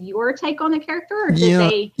just your take on the character, or did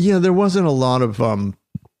they? Yeah, there wasn't a lot of in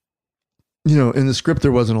the script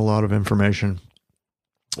there wasn't a lot of information,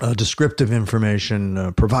 descriptive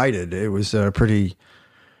information provided. It was pretty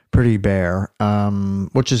bare,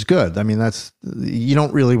 which is good. I mean, you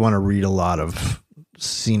don't really want to read a lot of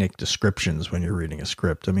scenic descriptions when you're reading a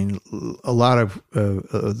script. I mean, a lot of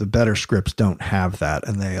the better scripts don't have that,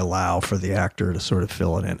 and they allow for the actor to sort of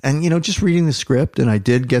fill it in. And, just reading the script, and I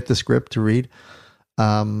did get the script to read,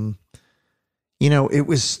 there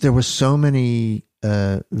was so many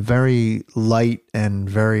very light and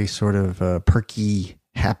very sort of perky,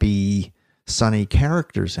 happy, sunny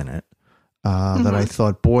characters in it. That I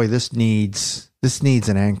thought, boy, this needs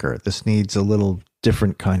an anchor. This needs a little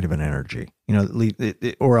different kind of an energy,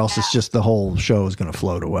 or else it's just the whole show is going to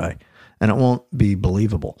float away, and it won't be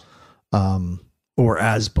believable, or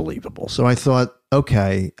as believable. So I thought,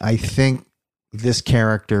 okay, I think this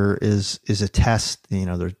character is a test.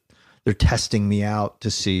 They're testing me out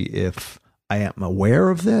to see if I am aware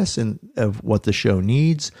of this and of what the show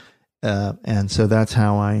needs, and so that's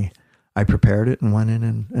how I prepared it and went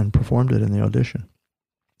in and performed it in the audition.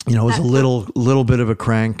 It was a little bit of a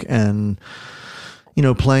crank, and,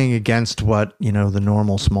 playing against what, the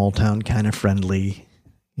normal small town kind of friendly,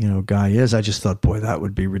 guy is. I just thought, boy, that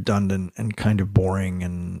would be redundant and kind of boring.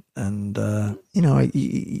 And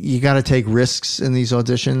you got to take risks in these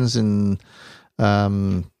auditions, and,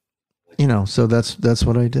 so that's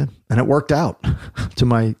what I did. And it worked out to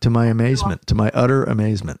my amazement, to my utter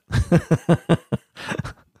amazement.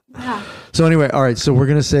 Yeah. So anyway, all right. So we're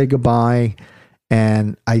going to say goodbye,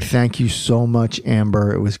 and I thank you so much,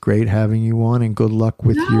 Amber. It was great having you on, and good luck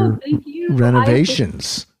with your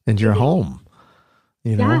renovations and your home.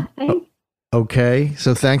 Yeah, thanks. Okay.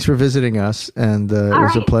 So thanks for visiting us, and it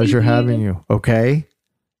was a pleasure having you. Okay.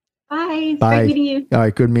 Bye. Bye. Great meeting you. All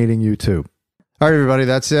right. Good meeting you too. All right, everybody.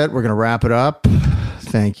 That's it. We're going to wrap it up.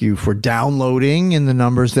 Thank you for downloading in the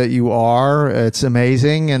numbers that you are. It's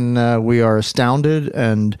amazing, and we are astounded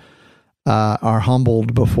and are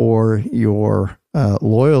humbled before your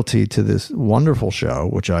loyalty to this wonderful show,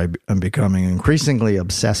 which I am becoming increasingly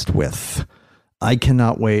obsessed with. I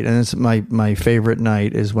cannot wait, and it's my favorite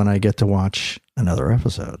night is when I get to watch another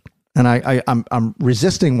episode. And I'm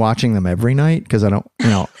resisting watching them every night because I don't,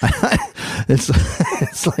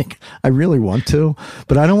 it's like I really want to,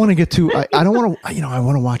 but I don't want to get too. I don't want to. I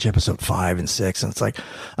want to watch episode 5 and 6, and it's like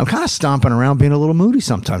I'm kind of stomping around, being a little moody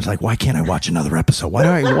sometimes. Like, why can't I watch another episode?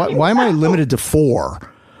 Why am I limited to 4?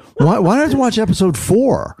 Why do I have to watch episode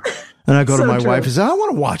 4? And I go to my wife and say, I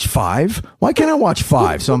want to watch 5. Why can't I watch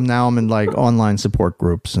 5? So I'm in like online support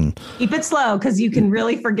groups and keep it slow because you can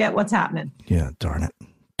really forget what's happening. Yeah, darn it.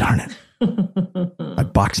 I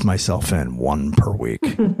boxed myself in 1 per week.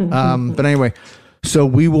 But anyway, so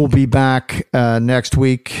we will be back next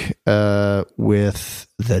week with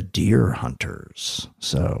the Deer Hunters.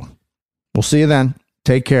 So we'll see you then.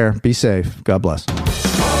 Take care. Be safe. God bless.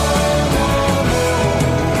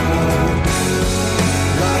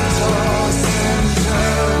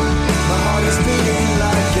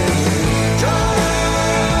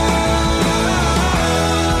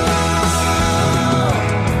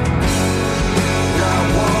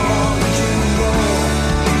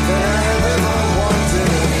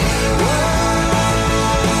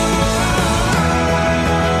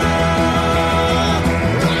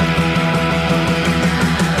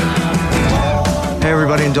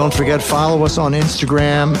 And don't forget, follow us on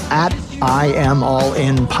Instagram at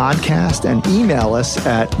IamAllInPodcast and email us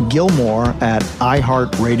at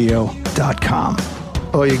Gilmore@iHeartRadio.com.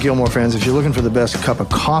 Oh, you Gilmore fans, if you're looking for the best cup of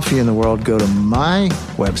coffee in the world, go to my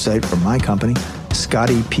website for my company,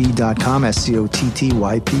 ScottyP.com,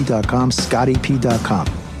 SCOTTYP.com, ScottyP.com.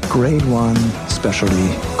 Grade 1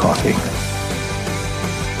 specialty coffee.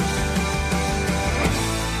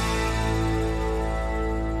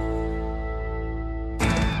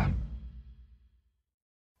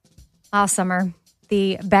 Summer,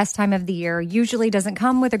 the best time of the year, usually doesn't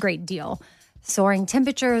come with a great deal. Soaring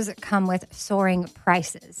temperatures come with soaring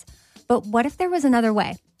prices. But what if there was another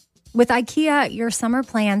way? With IKEA, your summer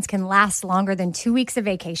plans can last longer than 2 weeks of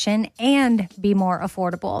vacation and be more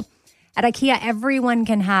affordable. At IKEA, everyone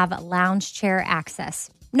can have lounge chair access.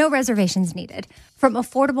 No reservations needed. From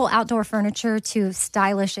affordable outdoor furniture to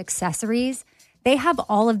stylish accessories, they have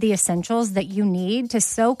all of the essentials that you need to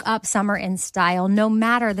soak up summer in style, no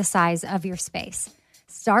matter the size of your space.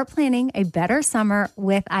 Start planning a better summer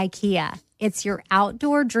with IKEA. It's your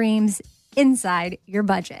outdoor dreams inside your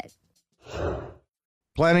budget.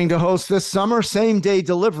 Planning to host this summer? Same-day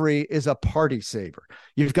delivery is a party saver.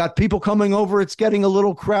 You've got people coming over. It's getting a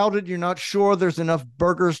little crowded. You're not sure there's enough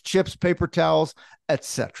burgers, chips, paper towels,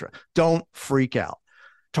 etc. Don't freak out.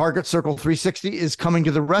 Target Circle 360 is coming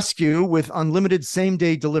to the rescue with unlimited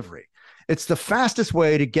same-day delivery. It's the fastest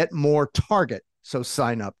way to get more Target, so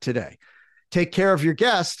sign up today. Take care of your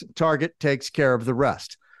guest. Target takes care of the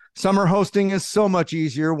rest. Summer hosting is so much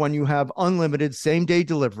easier when you have unlimited same-day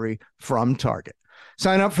delivery from Target.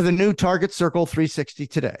 Sign up for the new Target Circle 360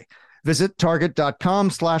 today. Visit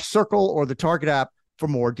target.com/circle or the Target app for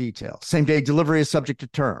more details. Same-day delivery is subject to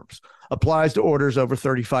terms. Applies to orders over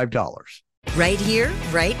 $35. Right here,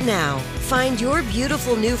 right now. Find your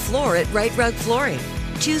beautiful new floor at Right Rug Flooring.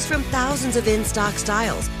 Choose from thousands of in-stock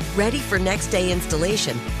styles, ready for next day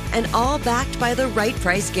installation, and all backed by the right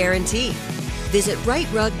price guarantee. Visit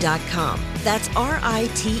rightrug.com. That's RITERUG.com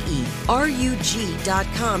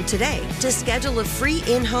today to schedule a free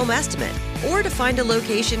in-home estimate or to find a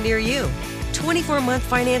location near you. 24-month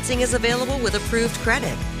financing is available with approved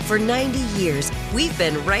credit. For 90 years, we've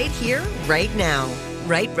been right here, right now.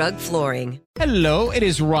 Right Rug Flooring. Hello, it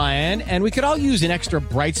is Ryan, and we could all use an extra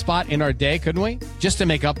bright spot in our day, couldn't we? Just to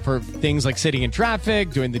make up for things like sitting in traffic,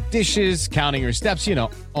 doing the dishes, counting your steps, you know,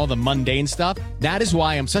 all the mundane stuff. That is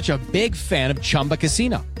why I'm such a big fan of Chumba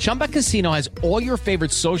Casino. Chumba Casino has all your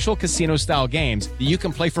favorite social casino-style games that you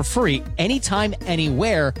can play for free anytime,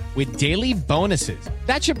 anywhere with daily bonuses.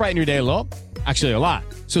 That should brighten your day a little. Actually, a lot.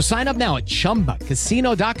 So sign up now at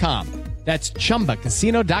ChumbaCasino.com. That's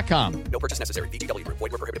ChumbaCasino.com. No purchase necessary. VGW Group.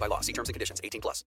 Void where prohibited by law. See terms and conditions. 18+.